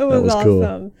 Yeah. It was was awesome.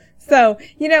 cool. So,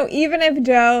 even if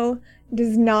Joe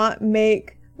does not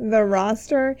make the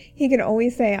roster, he can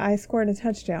always say, I scored a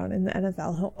touchdown in the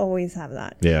NFL. He'll always have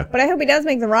that. Yeah. But I hope he does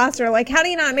make the roster. Like, how do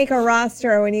you not make a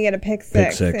roster when you get a pick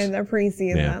six in the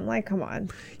preseason? Yeah. Like, come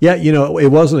on. Yeah,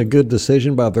 it wasn't a good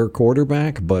decision by their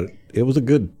quarterback, but it was a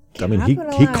good,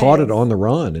 he caught it on the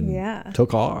run and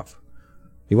took off.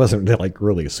 He wasn't like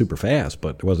really super fast,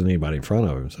 but there wasn't anybody in front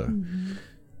of him.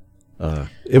 So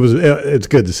it's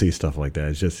good to see stuff like that.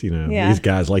 It's just, these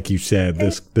guys, like you said,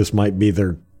 this might be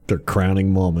their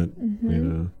crowning moment,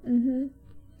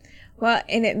 Well,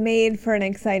 and it made for an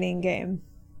exciting game.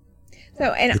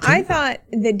 So, and I thought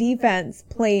the defense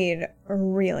played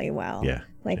really well. Yeah.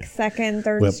 Second,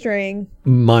 third string.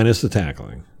 Minus the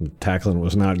tackling. The tackling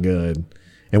was not good.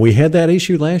 And we had that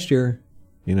issue last year,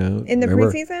 In the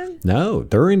preseason? No,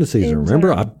 during the season.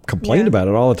 Remember, I complained about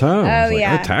it all the time. I was like,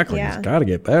 our tackling has got to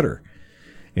get better.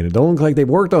 And it don't look like they've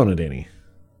worked on it any.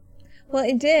 Well,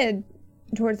 it did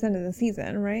towards the end of the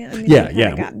season, right? I mean,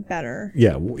 it got better.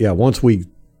 Yeah. Once we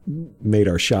made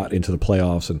our shot into the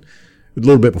playoffs, and a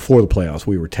little bit before the playoffs,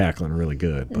 we were tackling really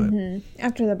good. But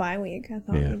after the bye week, I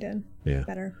thought we did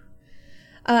better.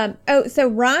 So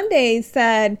Rondé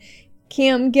said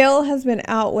Cam Gill has been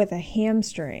out with a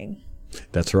hamstring.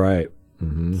 That's right.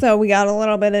 Mm-hmm. So we got a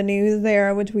little bit of news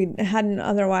there, which we hadn't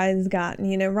otherwise gotten.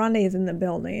 Rondé's in the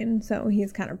building, so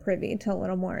he's kind of privy to a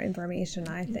little more information,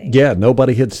 I think. Yeah,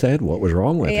 nobody had said what was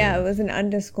wrong with him. Yeah, it was an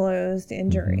undisclosed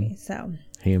injury. So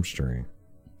hamstring.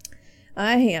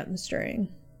 A hamstring.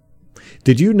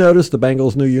 Did you notice the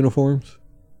Bengals' new uniforms?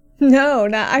 No,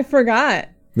 I forgot.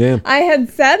 Yeah. I had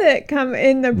said it come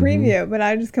in the preview, but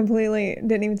I just completely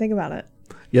didn't even think about it.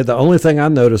 Yeah, the only thing I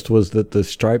noticed was that the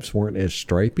stripes weren't as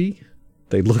stripy.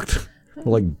 They looked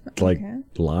like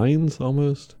lines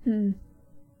almost.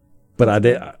 But I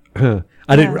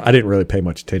didn't really pay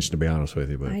much attention, to be honest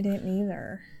with you. But I didn't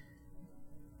either.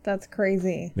 That's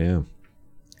crazy. Yeah.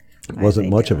 It wasn't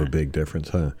much of a big difference,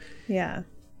 huh? Yeah.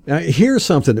 Now, here's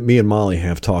something that me and Molly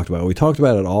have talked about. We talked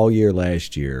about it all year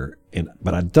last year,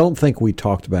 but I don't think we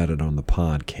talked about it on the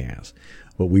podcast.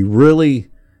 But we really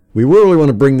want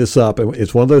to bring this up. And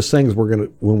it's one of those things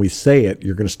when we say it,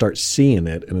 you're going to start seeing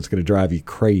it, and it's going to drive you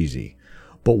crazy.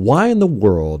 But why in the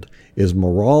world is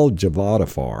Maral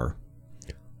Javadafar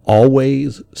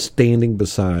always standing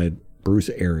beside Bruce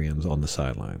Arians on the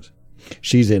sidelines?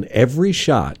 She's in every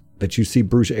shot that you see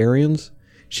Bruce Arians.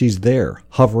 She's there,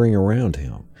 hovering around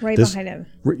him. Behind him.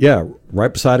 Yeah,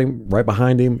 right beside him, right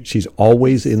behind him. She's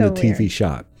always in the TV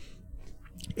shot.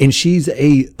 And she's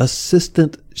a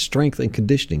assistant strength and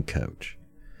conditioning coach.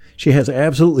 She has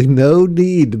absolutely no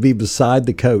need to be beside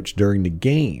the coach during the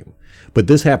game. But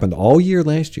this happened all year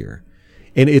last year.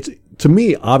 And to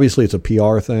me, obviously it's a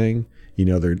PR thing.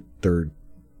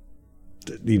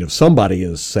 Somebody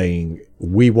is saying,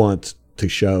 we want to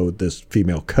show this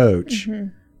female coach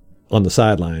on the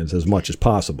sidelines as much as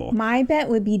possible. My bet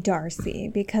would be Darcy,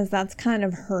 because that's kind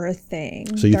of her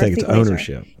thing. So you think it's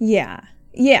ownership? Yeah.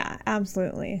 Yeah,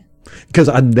 absolutely. Because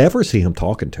I never see him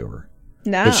talking to her.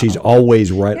 No. But she's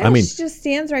always right. Yeah, she just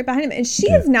stands right behind him. And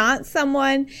she is not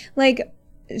someone,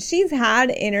 she's had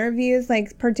interviews,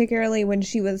 particularly when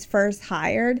she was first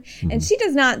hired, and she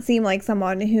does not seem like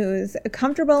someone who's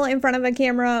comfortable in front of a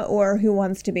camera or who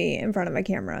wants to be in front of a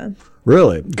camera.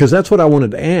 Really? Because that's what I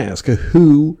wanted to ask.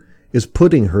 Who is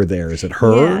putting her there? Is it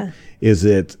her? Yeah. Is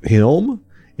it him?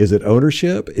 Is it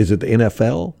ownership? Is it the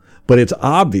NFL? But it's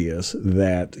obvious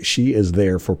that she is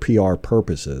there for PR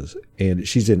purposes, and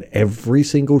she's in every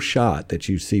single shot that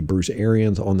you see Bruce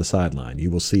Arians on the sideline. You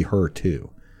will see her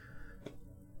too.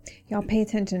 Y'all pay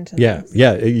attention to this.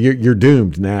 Yeah. You're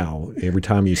doomed now. Every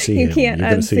time you see him, you're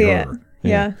going to see her.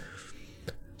 Yeah.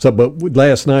 So, but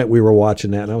last night we were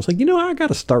watching that, and I was like, I got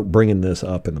to start bringing this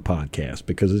up in the podcast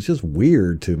because it's just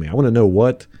weird to me. I want to know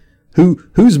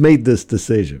who's made this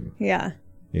decision. Yeah.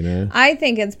 I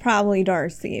think it's probably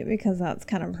Darcy, because that's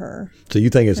kind of her. So you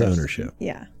think it's ownership?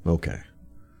 Yeah. Okay.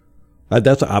 I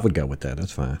would go with that.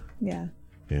 That's fine. Yeah.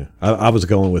 Yeah. I was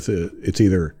going with it's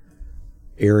either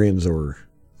Arians or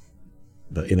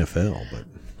the NFL, but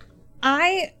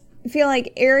I feel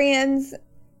like Arians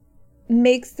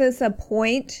makes this a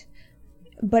point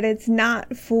but it's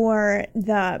not for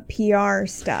the PR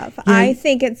stuff. I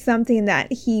think it's something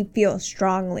that he feels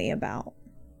strongly about.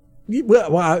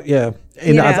 Well, yeah. And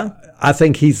You know? I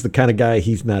think he's the kind of guy,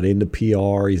 he's not into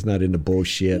PR. He's not into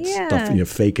bullshit Yeah. stuff,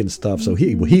 faking stuff. So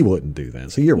he wouldn't do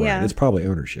that. So you're right. Yeah. It's probably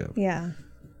ownership. Yeah.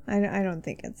 I don't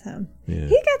think it's him. Yeah.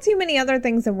 He got too many other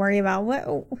things to worry about.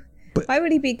 Why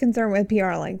would he be concerned with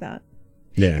PR like that?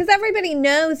 Yeah. Because everybody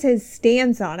knows his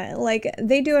stance on it. Like,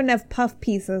 they do enough puff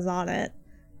pieces on it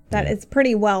that it's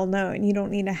pretty well known. You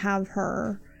don't need to have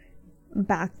her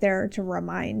back there to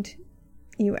remind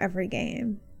you every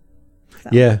game. So.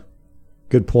 Yeah.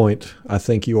 Good point. I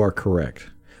think you are correct.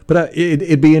 But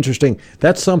it'd be interesting.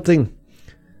 That's something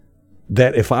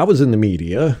that if I was in the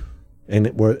media and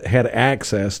had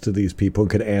access to these people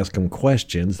and could ask them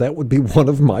questions, that would be one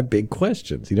of my big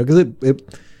questions, because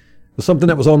it was something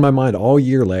that was on my mind all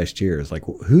year last year. It's like,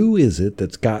 who is it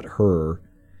that's got her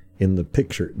in the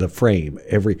picture, the frame,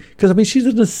 because she's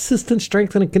an assistant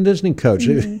strength and conditioning coach.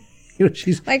 Mm-hmm.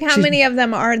 She's like, how many of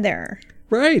them are there?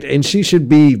 Right. And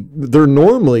they're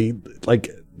normally like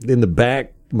in the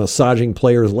back massaging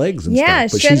players' legs and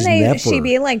stuff. But shouldn't she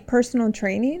be like personal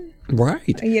training?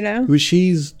 Right.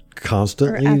 She's Or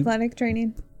constantly athletic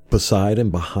training? beside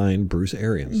and behind Bruce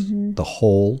Arians the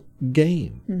whole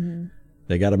game. Mm-hmm.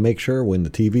 They got to make sure when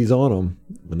the TV's on them,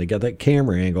 when they got that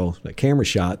camera angle, that camera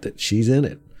shot, that she's in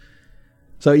it.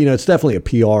 So, it's definitely a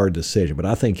PR decision, but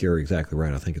I think you're exactly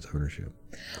right. I think it's ownership.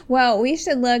 Well, we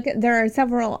should look. There are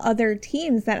several other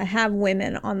teams that have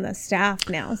women on the staff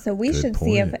now, so we should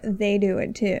see if they do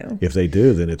it too. If they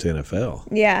do, then it's NFL.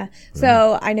 Yeah.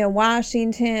 So I know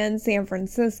Washington, San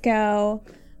Francisco.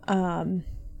 I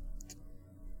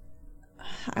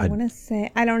want to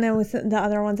say, I don't know with the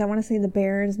other ones. I want to say the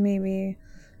Bears, maybe.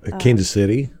 Kansas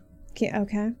City.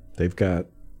 Okay. They've got,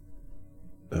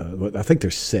 I think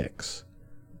there's 6.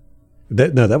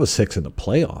 That was 6 in the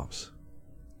playoffs.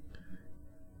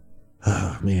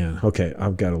 Oh, man. Okay,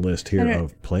 I've got a list here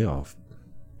of playoff.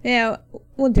 Yeah,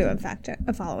 we'll do a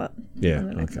follow-up.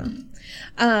 Yeah, okay.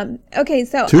 Okay,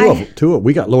 so two of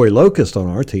we got Lori Locust on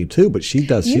our team too, but she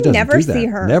doesn't never do see that.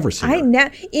 her. Never see her. Even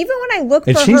when I look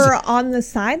for her on the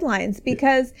sidelines,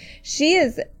 because she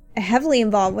is heavily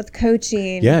involved with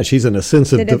coaching. Yeah, she's an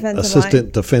assistant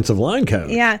defensive line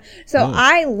coach. Yeah. So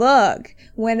I look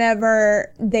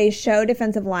whenever they show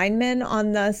defensive linemen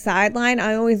on the sideline.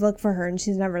 I always look for her, and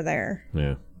she's never there.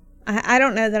 Yeah. I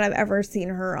don't know that I've ever seen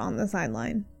her on the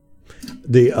sideline.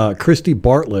 The Christy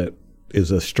Bartlett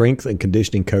is a strength and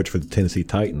conditioning coach for the Tennessee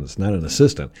Titans, not an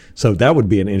assistant. So that would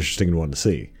be an interesting one to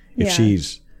see if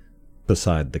she's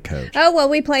beside the coach. Oh, well,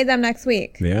 we play them next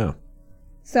week. Yeah.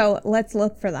 So let's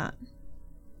look for that.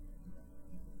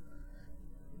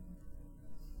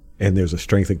 And there's a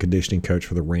strength and conditioning coach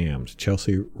for the Rams,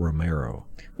 Chelsea Romero.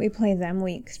 We play them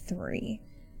week 3.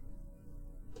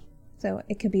 So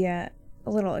it could be a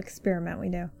little experiment we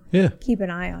do. Yeah. Keep an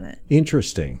eye on it.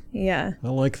 Interesting. Yeah. I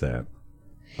like that.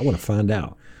 I want to find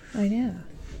out. I know.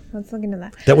 Let's look into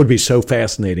that. That would be so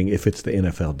fascinating if it's the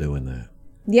NFL doing that.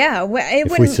 Yeah.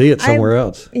 If we see it somewhere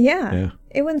else. Yeah.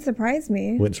 It wouldn't surprise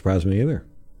me. Wouldn't surprise me either.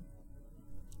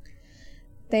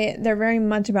 They're very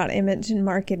much about image and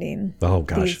marketing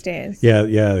these days.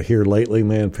 Yeah. Here lately,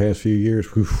 man, past few years,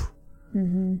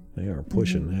 they are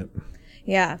pushing that.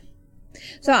 Yeah.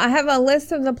 So I have a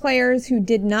list of the players who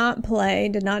did not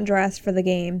dress for the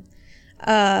game.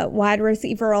 Wide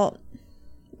receiver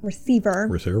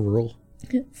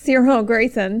Cyril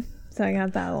Grayson. So I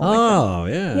got that. Oh,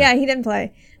 yeah. Yeah, he didn't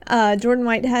play. Jordan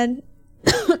Whitehead.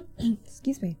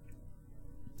 Excuse me.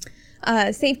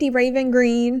 Safety Raven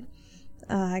Green.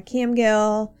 Cam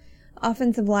Gill.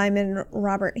 Offensive lineman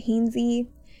Robert Hainsey.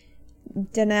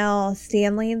 Donnell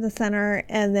Stanley, the center.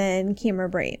 And then Cameron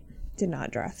Brate did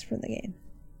not dress for the game.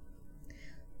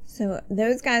 So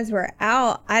those guys were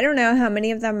out. I don't know how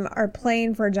many of them are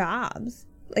playing for jobs.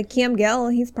 Like Cam Gill,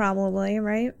 he's probably,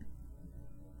 right?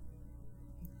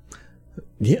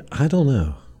 Yeah, I don't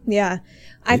know. Yeah.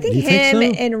 I think him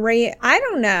and Ray, I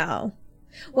don't know.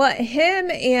 Well,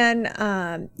 him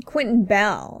and Quentin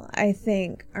Bell, I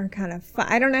think, are kind of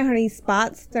I don't know how many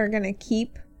spots they're going to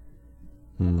keep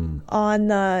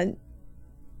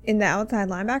in the outside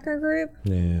linebacker group.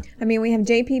 Yeah. I mean, we have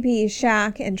JPP,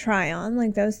 Shaq, and Tryon.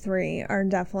 Like, those 3 are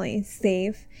definitely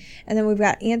safe. And then we've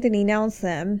got Anthony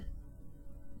Nelson,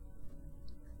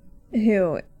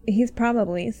 who he's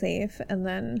probably safe. And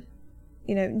then,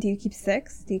 do you keep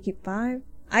 6? Do you keep 5?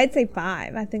 I'd say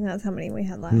 5. I think that's how many we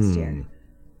had last year.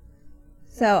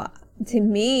 So, to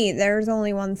me, there's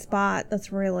only one spot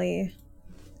that's really...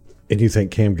 And you think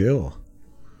Cam Gill?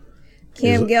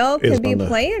 Cam Gill could be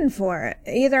playing for it.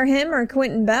 Either him or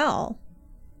Quentin Bell.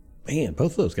 Man,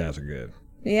 both of those guys are good.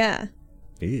 Yeah.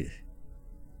 Yeah.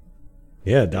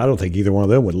 Yeah, I don't think either one of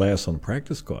them would last on the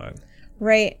practice squad.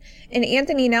 Right. And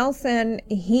Anthony Nelson,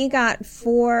 he got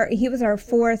 4. He was our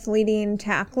 4th leading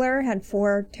tackler, had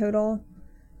 4 total,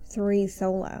 3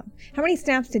 solo. How many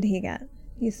snaps did he get?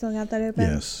 You still got that open?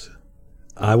 Yes.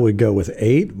 I would go with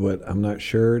 8, but I'm not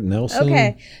sure. Nelson?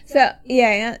 Okay. So,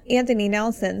 yeah, Anthony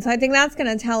Nelson. So I think that's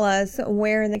going to tell us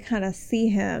where they kind of see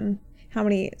him, how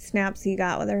many snaps he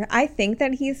got. Whether I think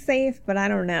that he's safe, but I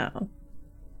don't know.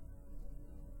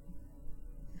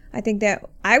 I think that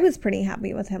I was pretty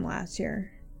happy with him last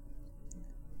year.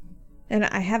 And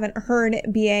I haven't heard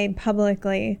BA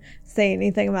publicly say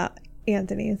anything about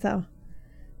Anthony, so.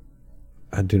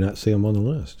 I do not see him on the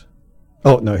list.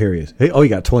 Oh, no, here he is. He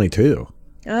got 22.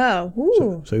 Oh,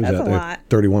 ooh, so he was that's out a there lot.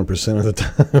 31% of the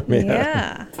time.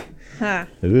 Yeah. Huh.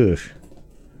 Ugh.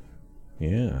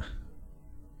 Yeah.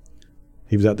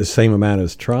 He was at the same amount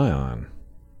as Tryon.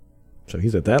 So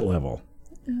he's at that level.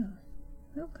 Oh,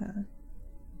 okay.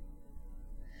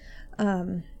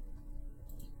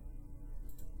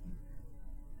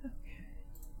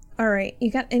 All right.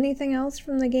 You got anything else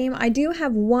from the game? I do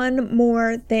have one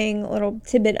more thing, a little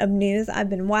tidbit of news I've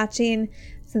been watching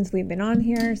since we've been on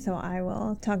here, so I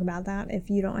will talk about that if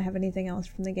you don't have anything else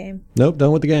from the game. Nope,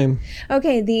 done with the game.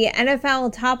 Okay, the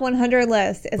NFL Top 100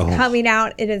 list is coming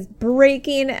out. It is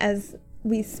breaking as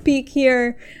we speak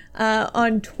here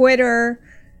on Twitter.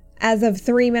 As of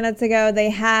 3 minutes ago, they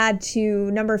had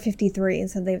to number 53,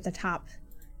 so they have the top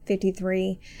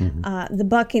 53. Mm-hmm. The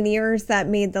Buccaneers that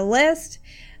made the list.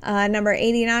 Number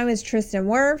 89 was Tristan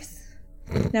Wirfs.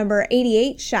 Number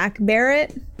 88, Shaq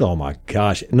Barrett. Oh my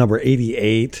gosh, number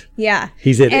 88. Yeah.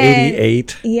 He's at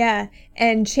 88. Yeah,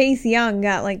 and Chase Young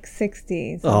got like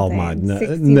 60 something. Oh my,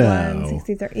 61, no.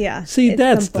 63. Yeah. See,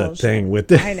 that's the thing with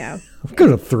this. I know. I'm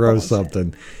going to throw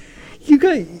something. You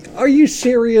guys, are you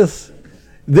serious?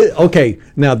 Okay,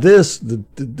 now this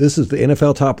is the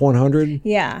NFL Top 100?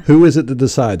 Yeah. Who is it that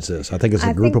decides this? I think it's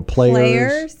a group of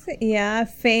players. Yeah,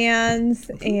 fans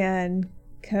and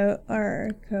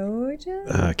coaches?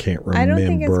 I can't remember. I don't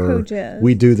think it's coaches.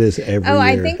 We do this every year.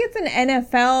 I think it's an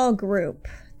NFL group.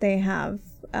 They have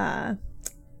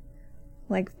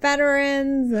like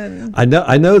veterans and I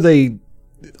know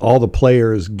all the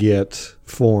players get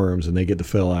forms and they get to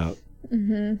fill out.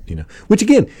 Mm-hmm. You know, which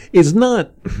again is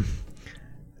not.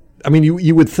 I mean,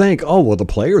 you would think, oh, well, the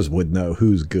players would know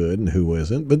who's good and who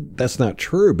isn't, but that's not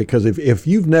true because if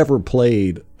you've never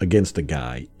played against a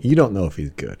guy, you don't know if he's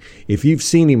good. If you've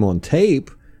seen him on tape,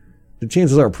 the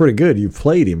chances are pretty good you've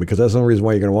played him because that's the only reason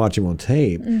why you're going to watch him on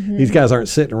tape. Mm-hmm. These guys aren't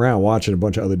sitting around watching a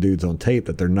bunch of other dudes on tape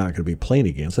that they're not going to be playing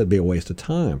against. That'd be a waste of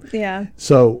time. Yeah.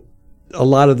 So a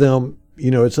lot of them, you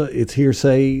know, it's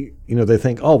hearsay. You know, they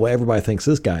think, oh, well, everybody thinks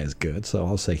this guy is good, so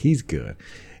I'll say he's good.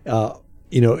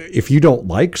 You know, if you don't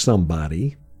like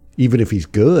somebody, even if he's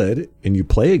good and you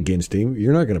play against him,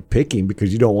 you're not going to pick him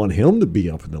because you don't want him to be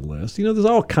up in the list. You know, there's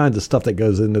all kinds of stuff that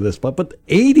goes into this. But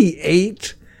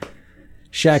 88,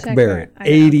 Shaq Barrett,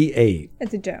 88.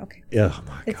 It's a joke. Oh,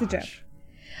 my gosh. It's a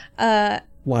joke.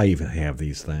 Why even have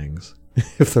these things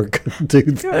if they're going to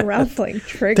do that? You're roughly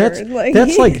triggered.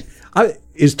 That's like,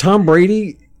 is Tom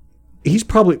Brady, he's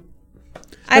probably,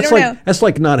 I don't know. That's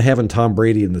like not having Tom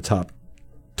Brady in the top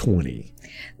 20.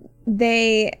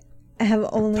 They have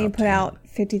only put out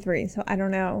 53, so I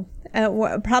don't know.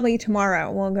 Probably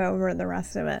tomorrow we'll go over the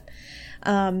rest of it.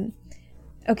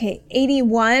 Okay,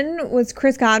 81 was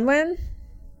Chris Godwin.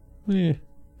 Yeah.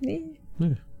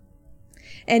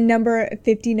 And number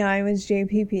 59 was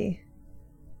JPP.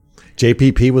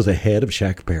 JPP was ahead of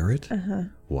Shaq Barrett? Uh-huh.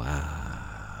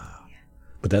 Wow. Yeah.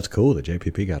 But that's cool that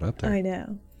JPP got up there. I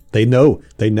know. They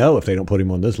know if they don't put him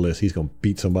on this list, he's going to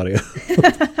beat somebody up.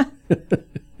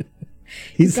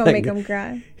 He's going to make him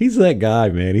cry. He's that guy,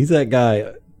 man. He's that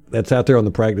guy that's out there on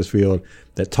the practice field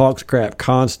that talks crap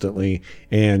constantly.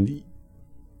 And,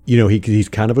 you know, he's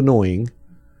kind of annoying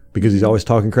because he's always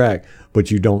talking crap,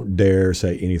 but you don't dare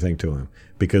say anything to him.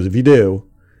 Because if you do,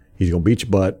 he's going to beat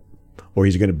your butt or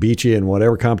he's going to beat you in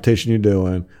whatever competition you're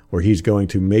doing or he's just going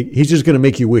to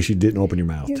make you wish you didn't open your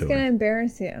mouth to him. He's going to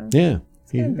embarrass you. Yeah.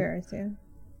 He's going to embarrass you.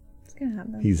 It's going to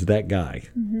happen. He's that guy.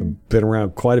 Mm-hmm. I've been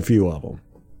around quite a few of them.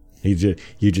 You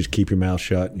just keep your mouth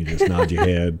shut and you just nod your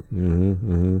head. Mm-hmm,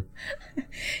 mm-hmm.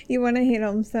 You want to hate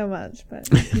him so much, but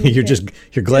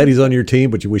you're glad he's on your team,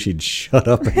 but you wish he'd shut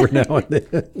up every now and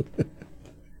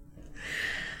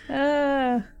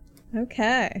then.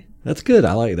 Okay. That's good.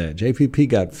 I like that. JPP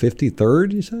got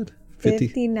 53rd. You said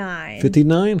 59.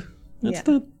 59. That's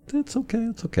okay.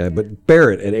 That's okay. But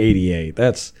Barrett at 88.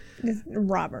 That's it's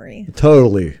robbery.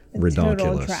 Totally ridiculous.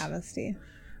 Total travesty.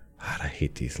 God, I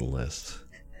hate these lists.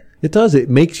 It does. It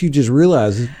makes you just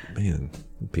realize, man,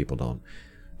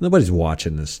 nobody's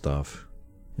watching this stuff.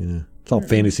 It's all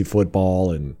fantasy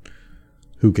football and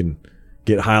who can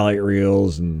get highlight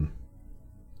reels and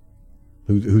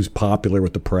who's popular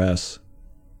with the press.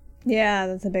 Yeah,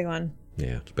 that's a big one.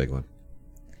 Yeah, it's a big one.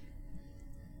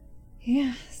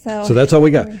 Yeah, so that's all we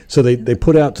got. So they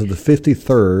put out to the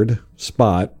 53rd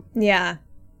spot. Yeah.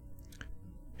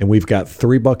 And we've got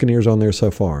 3 Buccaneers on there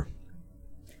so far.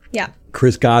 Yeah.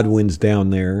 Chris Godwin's down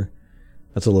there.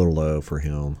 That's a little low for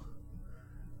him.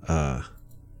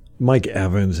 Mike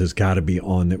Evans has got to be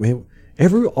on there. Man,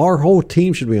 our whole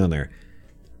team should be on there.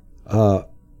 Ali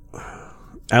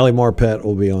Marpet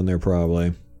will be on there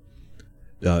probably.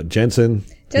 Jensen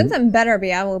better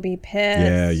be. I will be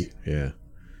pissed. Yeah.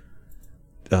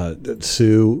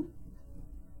 Sue,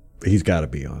 he's got to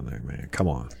be on there, man. Come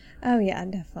on. Oh, yeah,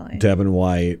 definitely. Devin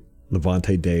White,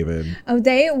 Levante David. Oh,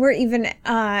 they were even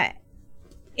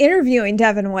interviewing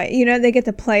Devin White. They get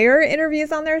the player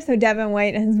interviews on there, so Devin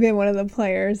White has been one of the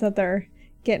players that they're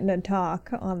getting to talk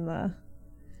on the...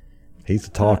 He's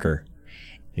a talker.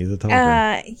 He's a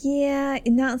talker. Yeah,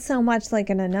 not so much like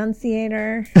an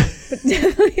enunciator, but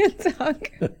definitely a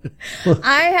talker.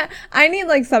 I need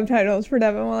like subtitles for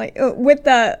Devin. Like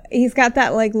he's got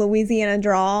that like Louisiana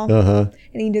drawl, and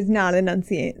he does not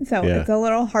enunciate, so it's a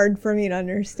little hard for me to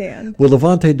understand. Well,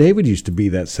 Levante David used to be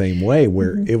that same way,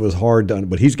 where it was hard to,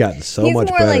 but he's gotten so much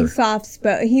better. He's more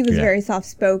like he was very soft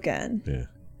spoken.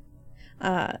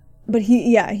 Yeah. But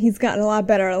he's gotten a lot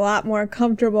better, a lot more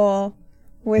comfortable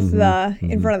with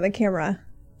in front of the camera.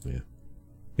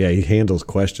 Yeah, he handles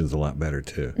questions a lot better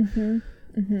too.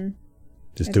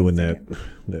 Just doing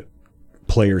that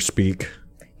player speak.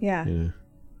 Yeah.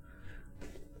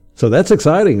 So that's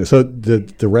exciting. So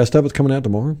the rest of it's coming out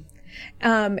tomorrow?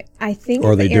 I think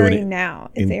it's airing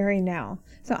now. It's airing now.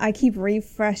 So I keep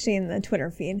refreshing the Twitter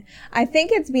feed. I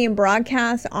think it's being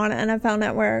broadcast on NFL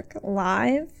Network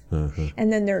live,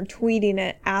 and then they're tweeting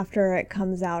it after it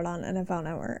comes out on NFL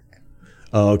Network.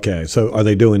 Oh, okay. So are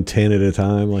they doing 10 at a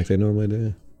time like they normally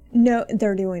do? No,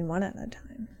 they're doing one at a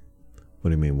time. What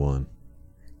do you mean one?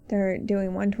 They're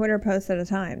doing one Twitter post at a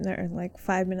time. They're like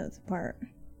 5 minutes apart.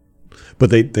 But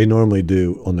they normally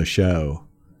do on the show,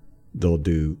 they'll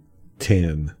do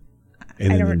 10.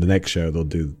 And then the next show, they'll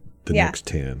do the next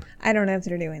 10. I don't know if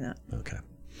they're doing that. Okay.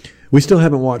 We still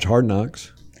haven't watched Hard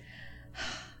Knocks.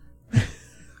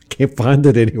 Can't find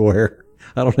it anywhere.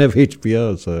 I don't have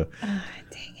HBO, so...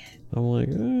 I'm like,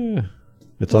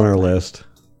 it's on our list.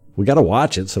 We got to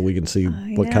watch it so we can see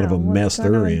what kind of a mess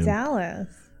they're in. Dallas.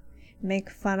 Make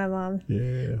fun of them.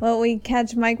 Yeah. Well, we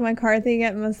catch Mike McCarthy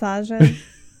getting massages.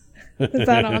 Is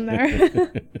that on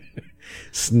there?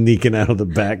 Sneaking out of the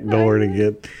back door to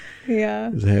get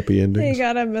his happy endings. He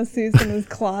got a masseuse in his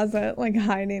closet, like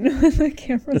hiding when the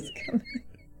cameras coming.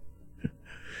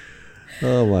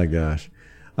 Oh, my gosh.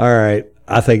 All right.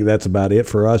 I think that's about it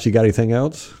for us. You got anything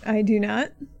else? I do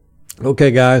not.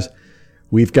 Okay, guys,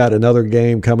 we've got another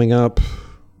game coming up.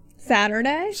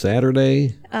 Saturday.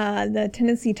 The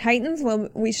Tennessee Titans. Well,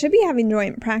 we should be having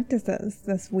joint practices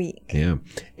this week. Yeah.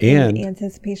 And in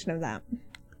anticipation of that.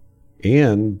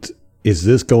 And is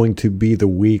this going to be the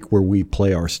week where we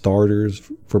play our starters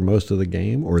for most of the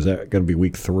game? Or is that going to be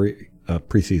week 3,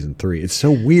 preseason 3? It's so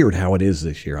weird how it is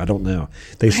this year. I don't know.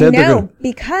 They said they're going to...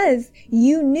 because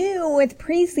you knew with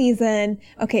preseason,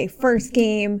 okay, first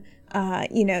game...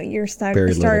 your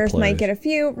starters might get a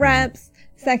few reps.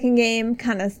 Second game,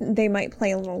 they might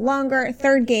play a little longer.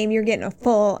 Third game, you're getting a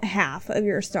full half of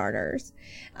your starters.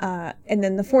 And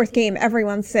then the fourth game,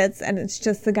 everyone sits and it's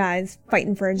just the guys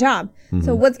fighting for a job.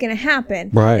 So what's going to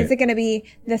happen? Right. Is it going to be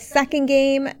the second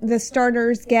game, the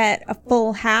starters get a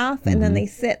full half and then they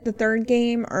sit the third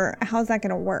game? Or how's that going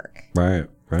to work? Right.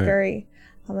 I'm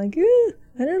like,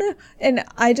 I don't know. And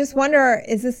I just wonder,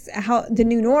 is this how the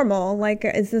new normal? Like,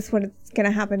 is this what it's going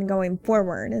to happen going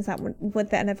forward? Is that what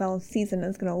the NFL season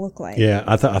is going to look like? Yeah,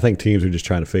 I think teams are just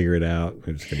trying to figure it out.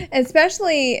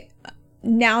 Especially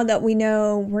now that we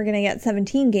know we're going to get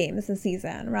 17 games this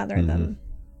season rather than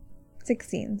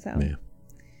 16.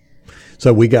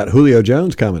 So we got Julio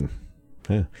Jones coming.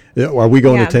 Yeah. Are we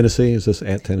going to Tennessee? Is this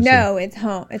at Tennessee? No, it's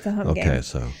home. It's a home game. Okay,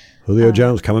 so Julio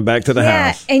Jones coming back to the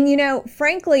house. And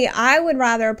frankly, I would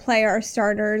rather play our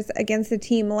starters against a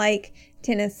team like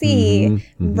Tennessee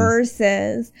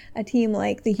versus a team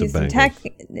like the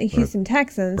Houston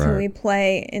Texans, who we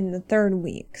play in the third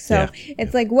week. So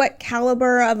it's like, what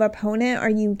caliber of opponent are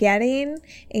you getting,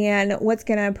 and what's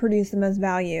going to produce the most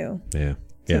value? Yeah,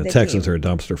 the Texans are a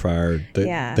dumpster fire.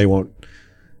 They won't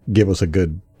give us a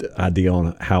good idea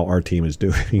on how our team is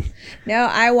doing. No,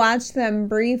 I watched them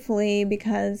briefly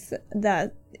because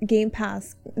the Game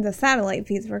Pass, the satellite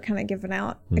feeds were kind of given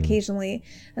out occasionally.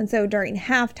 And so during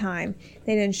halftime,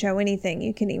 they didn't show anything.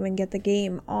 You couldn't even get the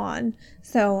game on.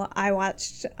 So I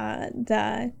watched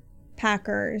the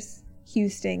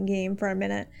Packers-Houston game for a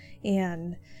minute,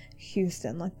 and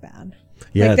Houston looked bad.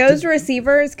 Yeah, like those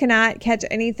receivers cannot catch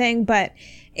anything, but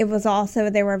it was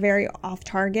also, they were very off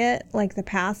target, like the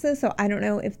passes. So I don't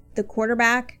know if the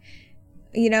quarterback,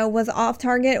 was off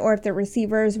target or if the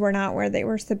receivers were not where they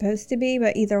were supposed to be.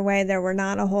 But either way, there were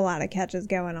not a whole lot of catches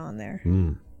going on there.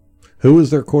 Who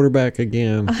was their quarterback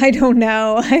again? I don't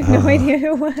know. I have no idea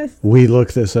who it was. We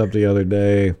looked this up the other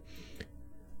day.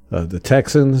 The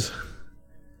Texans.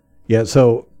 Yeah,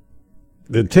 so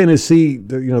the Tennessee,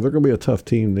 they're going to be a tough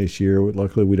team this year.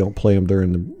 Luckily, we don't play them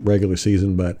during the regular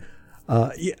season. But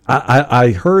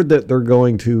I heard that they're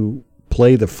going to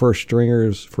play the first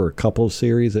stringers for a couple of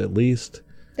series at least.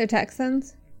 The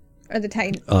Texans? Or the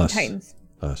Titans? Us. Titans.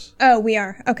 Us. Oh, we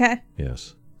are. Okay.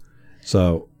 Yes.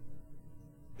 So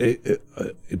it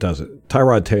doesn't.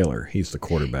 Tyrod Taylor, he's the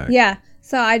quarterback. Yeah.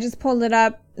 So I just pulled it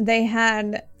up. They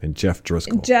had and Jeff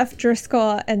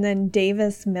Driscoll. And then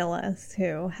Davis Millis,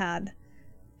 who had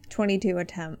 22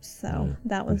 attempts. So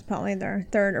that was probably their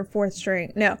third or fourth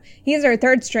string. No, he's their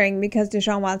third string because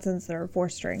Deshaun Watson's their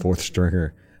fourth string. Fourth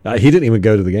stringer. He didn't even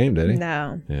go to the game, did he?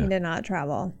 No, he did not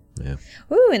travel. Yeah.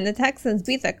 Ooh, and the Texans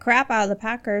beat the crap out of the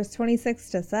Packers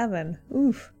 26-7.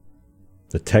 Oof.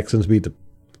 The Texans beat the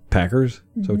Packers?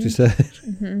 Is that what you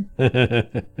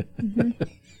said?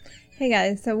 Hey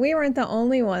guys, so we weren't the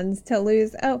only ones to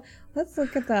lose. Oh, let's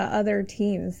look at the other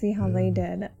teams, see how they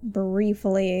did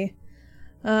briefly.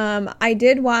 I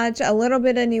did watch a little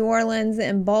bit of New Orleans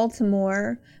and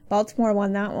Baltimore. Baltimore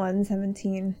won that one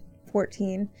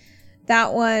 17-14.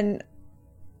 That one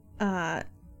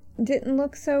didn't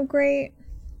look so great.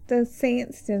 The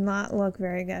Saints did not look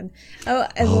very good. Oh,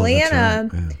 Atlanta.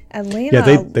 Oh, right.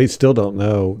 Atlanta. Yeah, they still don't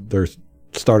know their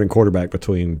starting quarterback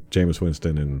between Jameis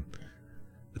Winston and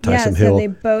Taysom Hill. So they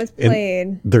both played.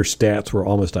 And their stats were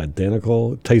almost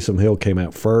identical. Taysom Hill came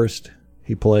out first.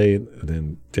 He played. And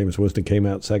then Jameis Winston came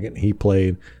out second. He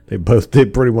played. They both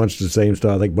did pretty much the same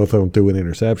stuff. I think both of them threw an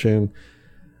interception.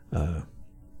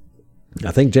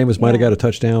 I think Jameis might have got a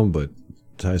touchdown, but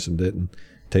Taysom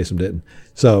didn't.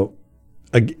 So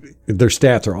their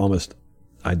stats are almost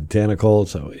identical.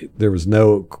 So there was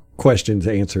no questions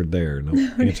answered there. No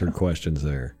answered questions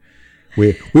there.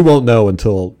 We won't know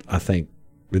until, I think,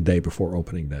 the day before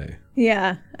opening day.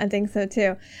 Yeah, I think so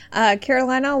too.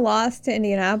 Carolina lost to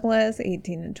Indianapolis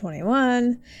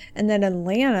 18-21. And then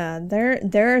Atlanta,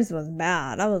 theirs was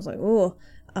bad. I was like, ooh.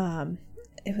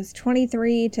 It was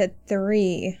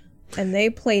 23-3. And they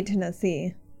played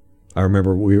Tennessee. I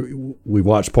remember we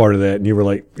watched part of that, and you were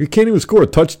like, "You can't even score a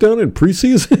touchdown in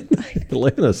preseason."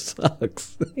 Atlanta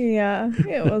sucks. Yeah,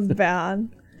 it was bad.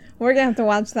 We're gonna have to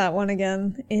watch that one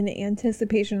again in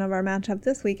anticipation of our matchup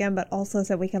this weekend, but also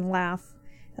so we can laugh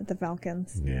at the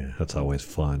Falcons. Yeah, that's always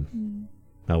fun.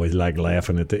 I always like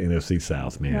laughing at the NFC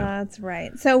South, man. That's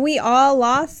right. So we all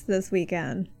lost this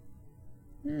weekend.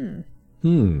 I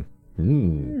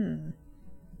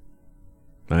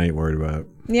ain't worried about it.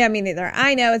 Yeah, me neither.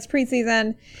 I know it's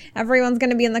preseason. Everyone's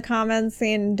going to be in the comments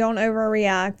saying, don't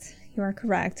overreact. You are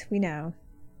correct. We know.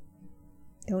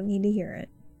 Don't need to hear it.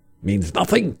 Means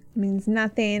nothing. Means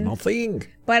nothing. Nothing.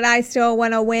 But I still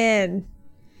want to win.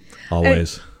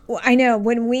 Always. I know.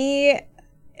 When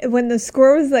the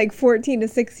score was like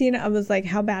 14-16, I was like,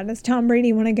 how bad does Tom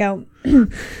Brady want to go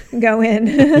in?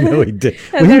 No, he did.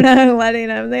 And they're not letting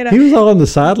him. He was all on the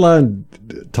sideline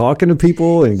talking to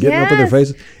people and getting up in their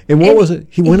faces. And what was it?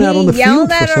 He went out on the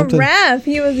field for something.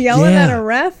 He was yelling at a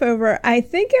ref over, I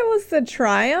think it was the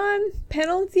try-on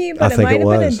penalty, but it might have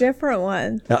been a different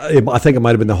one. I think it might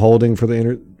have been the holding for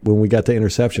when we got the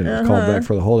interception. It was called back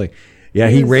for the holding. Yeah,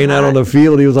 he ran out on the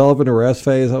field. He was all up in the ref's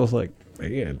face. I was like,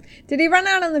 man. Did he run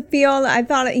out on the field? I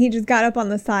thought he just got up on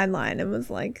the sideline and was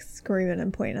like screaming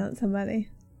and pointing at somebody.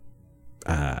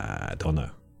 I don't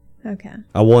know. Okay.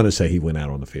 I want to say he went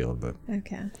out on the field, but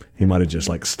okay. He might have just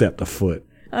like stepped a foot.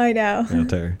 I know. Out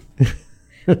there.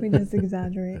 We just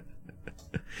exaggerate.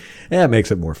 Yeah, it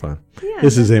makes it more fun. Yeah,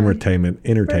 this is entertainment.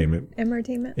 Entertainment.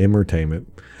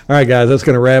 All right, guys, that's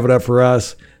going to wrap it up for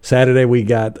us. Saturday, we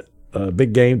got a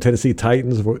big game, Tennessee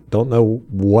Titans. Don't know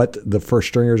what the first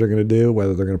stringers are going to do,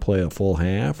 whether they're going to play a full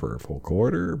half or a full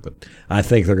quarter, but I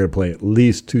think they're going to play at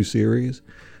least 2 series,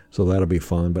 so that'll be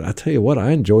fun. But I tell you what,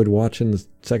 I enjoyed watching the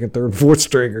second, third, fourth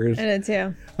stringers. I did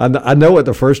too. I know what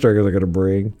the first stringers are going to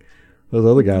bring. Those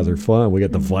other guys are fun. We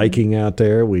got the Viking out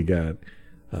there. We got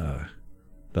The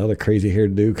other crazy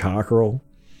haired dude, Cockrell.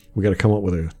 We got to come up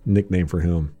with a nickname for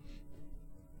him.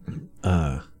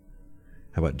 How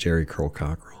about Jerry Curl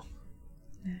Cockrell?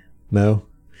 No?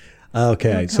 Okay,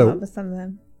 We'll come so up with some of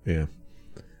them. yeah.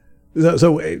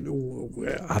 So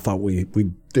I thought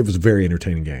it was a very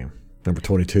entertaining game. Number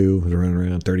 22 was running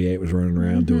around, 38 was running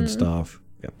around doing stuff.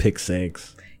 Got pick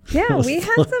six. Yeah, we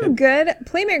had some good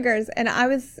playmakers, and I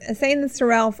was saying this to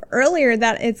Ralph earlier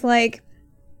that it's like,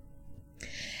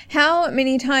 how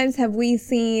many times have we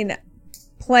seen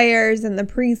players in the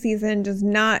preseason just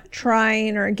not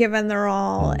trying or giving their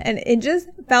all? And it just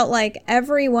felt like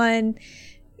everyone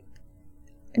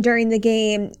during the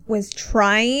game was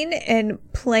trying and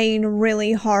playing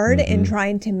really hard and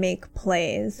trying to make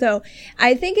plays. So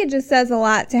I think it just says a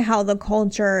lot to how the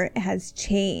culture has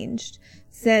changed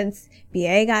since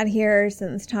BA got here,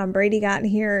 since Tom Brady got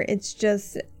here. It's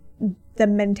just the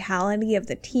mentality of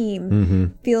the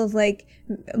team feels like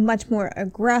much more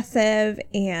aggressive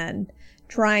and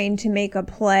trying to make a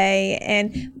play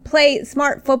and play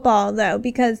smart football, though,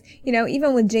 because, you know,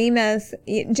 even with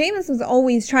Jameis was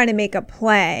always trying to make a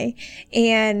play,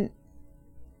 and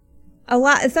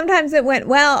sometimes it went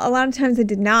well, a lot of times it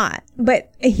did not,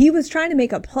 but he was trying to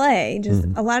make a play. Just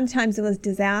a lot of times it was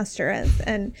disastrous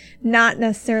and not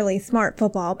necessarily smart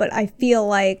football. But I feel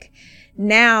like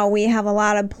now we have a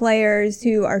lot of players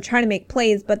who are trying to make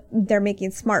plays, but they're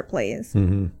making smart plays.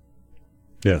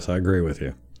 Yes, I agree with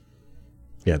you.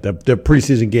 Yeah, the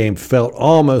preseason game felt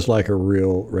almost like a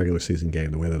real regular season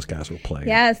game, the way those guys were playing.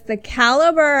 Yes, the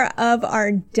caliber of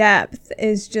our depth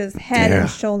is just head and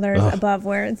shoulders above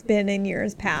where it's been in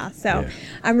years past. So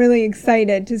I'm really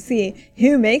excited to see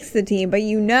who makes the team. But,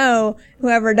 you know,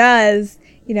 whoever does,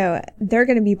 you know, they're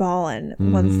going to be balling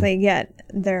once they get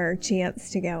their chance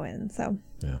to go in. So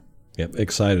yeah. Yep,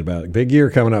 excited about it. Big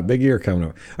year coming up.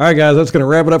 All right, guys, that's going to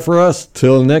wrap it up for us.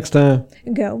 Till next time.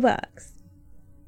 Go Bucks.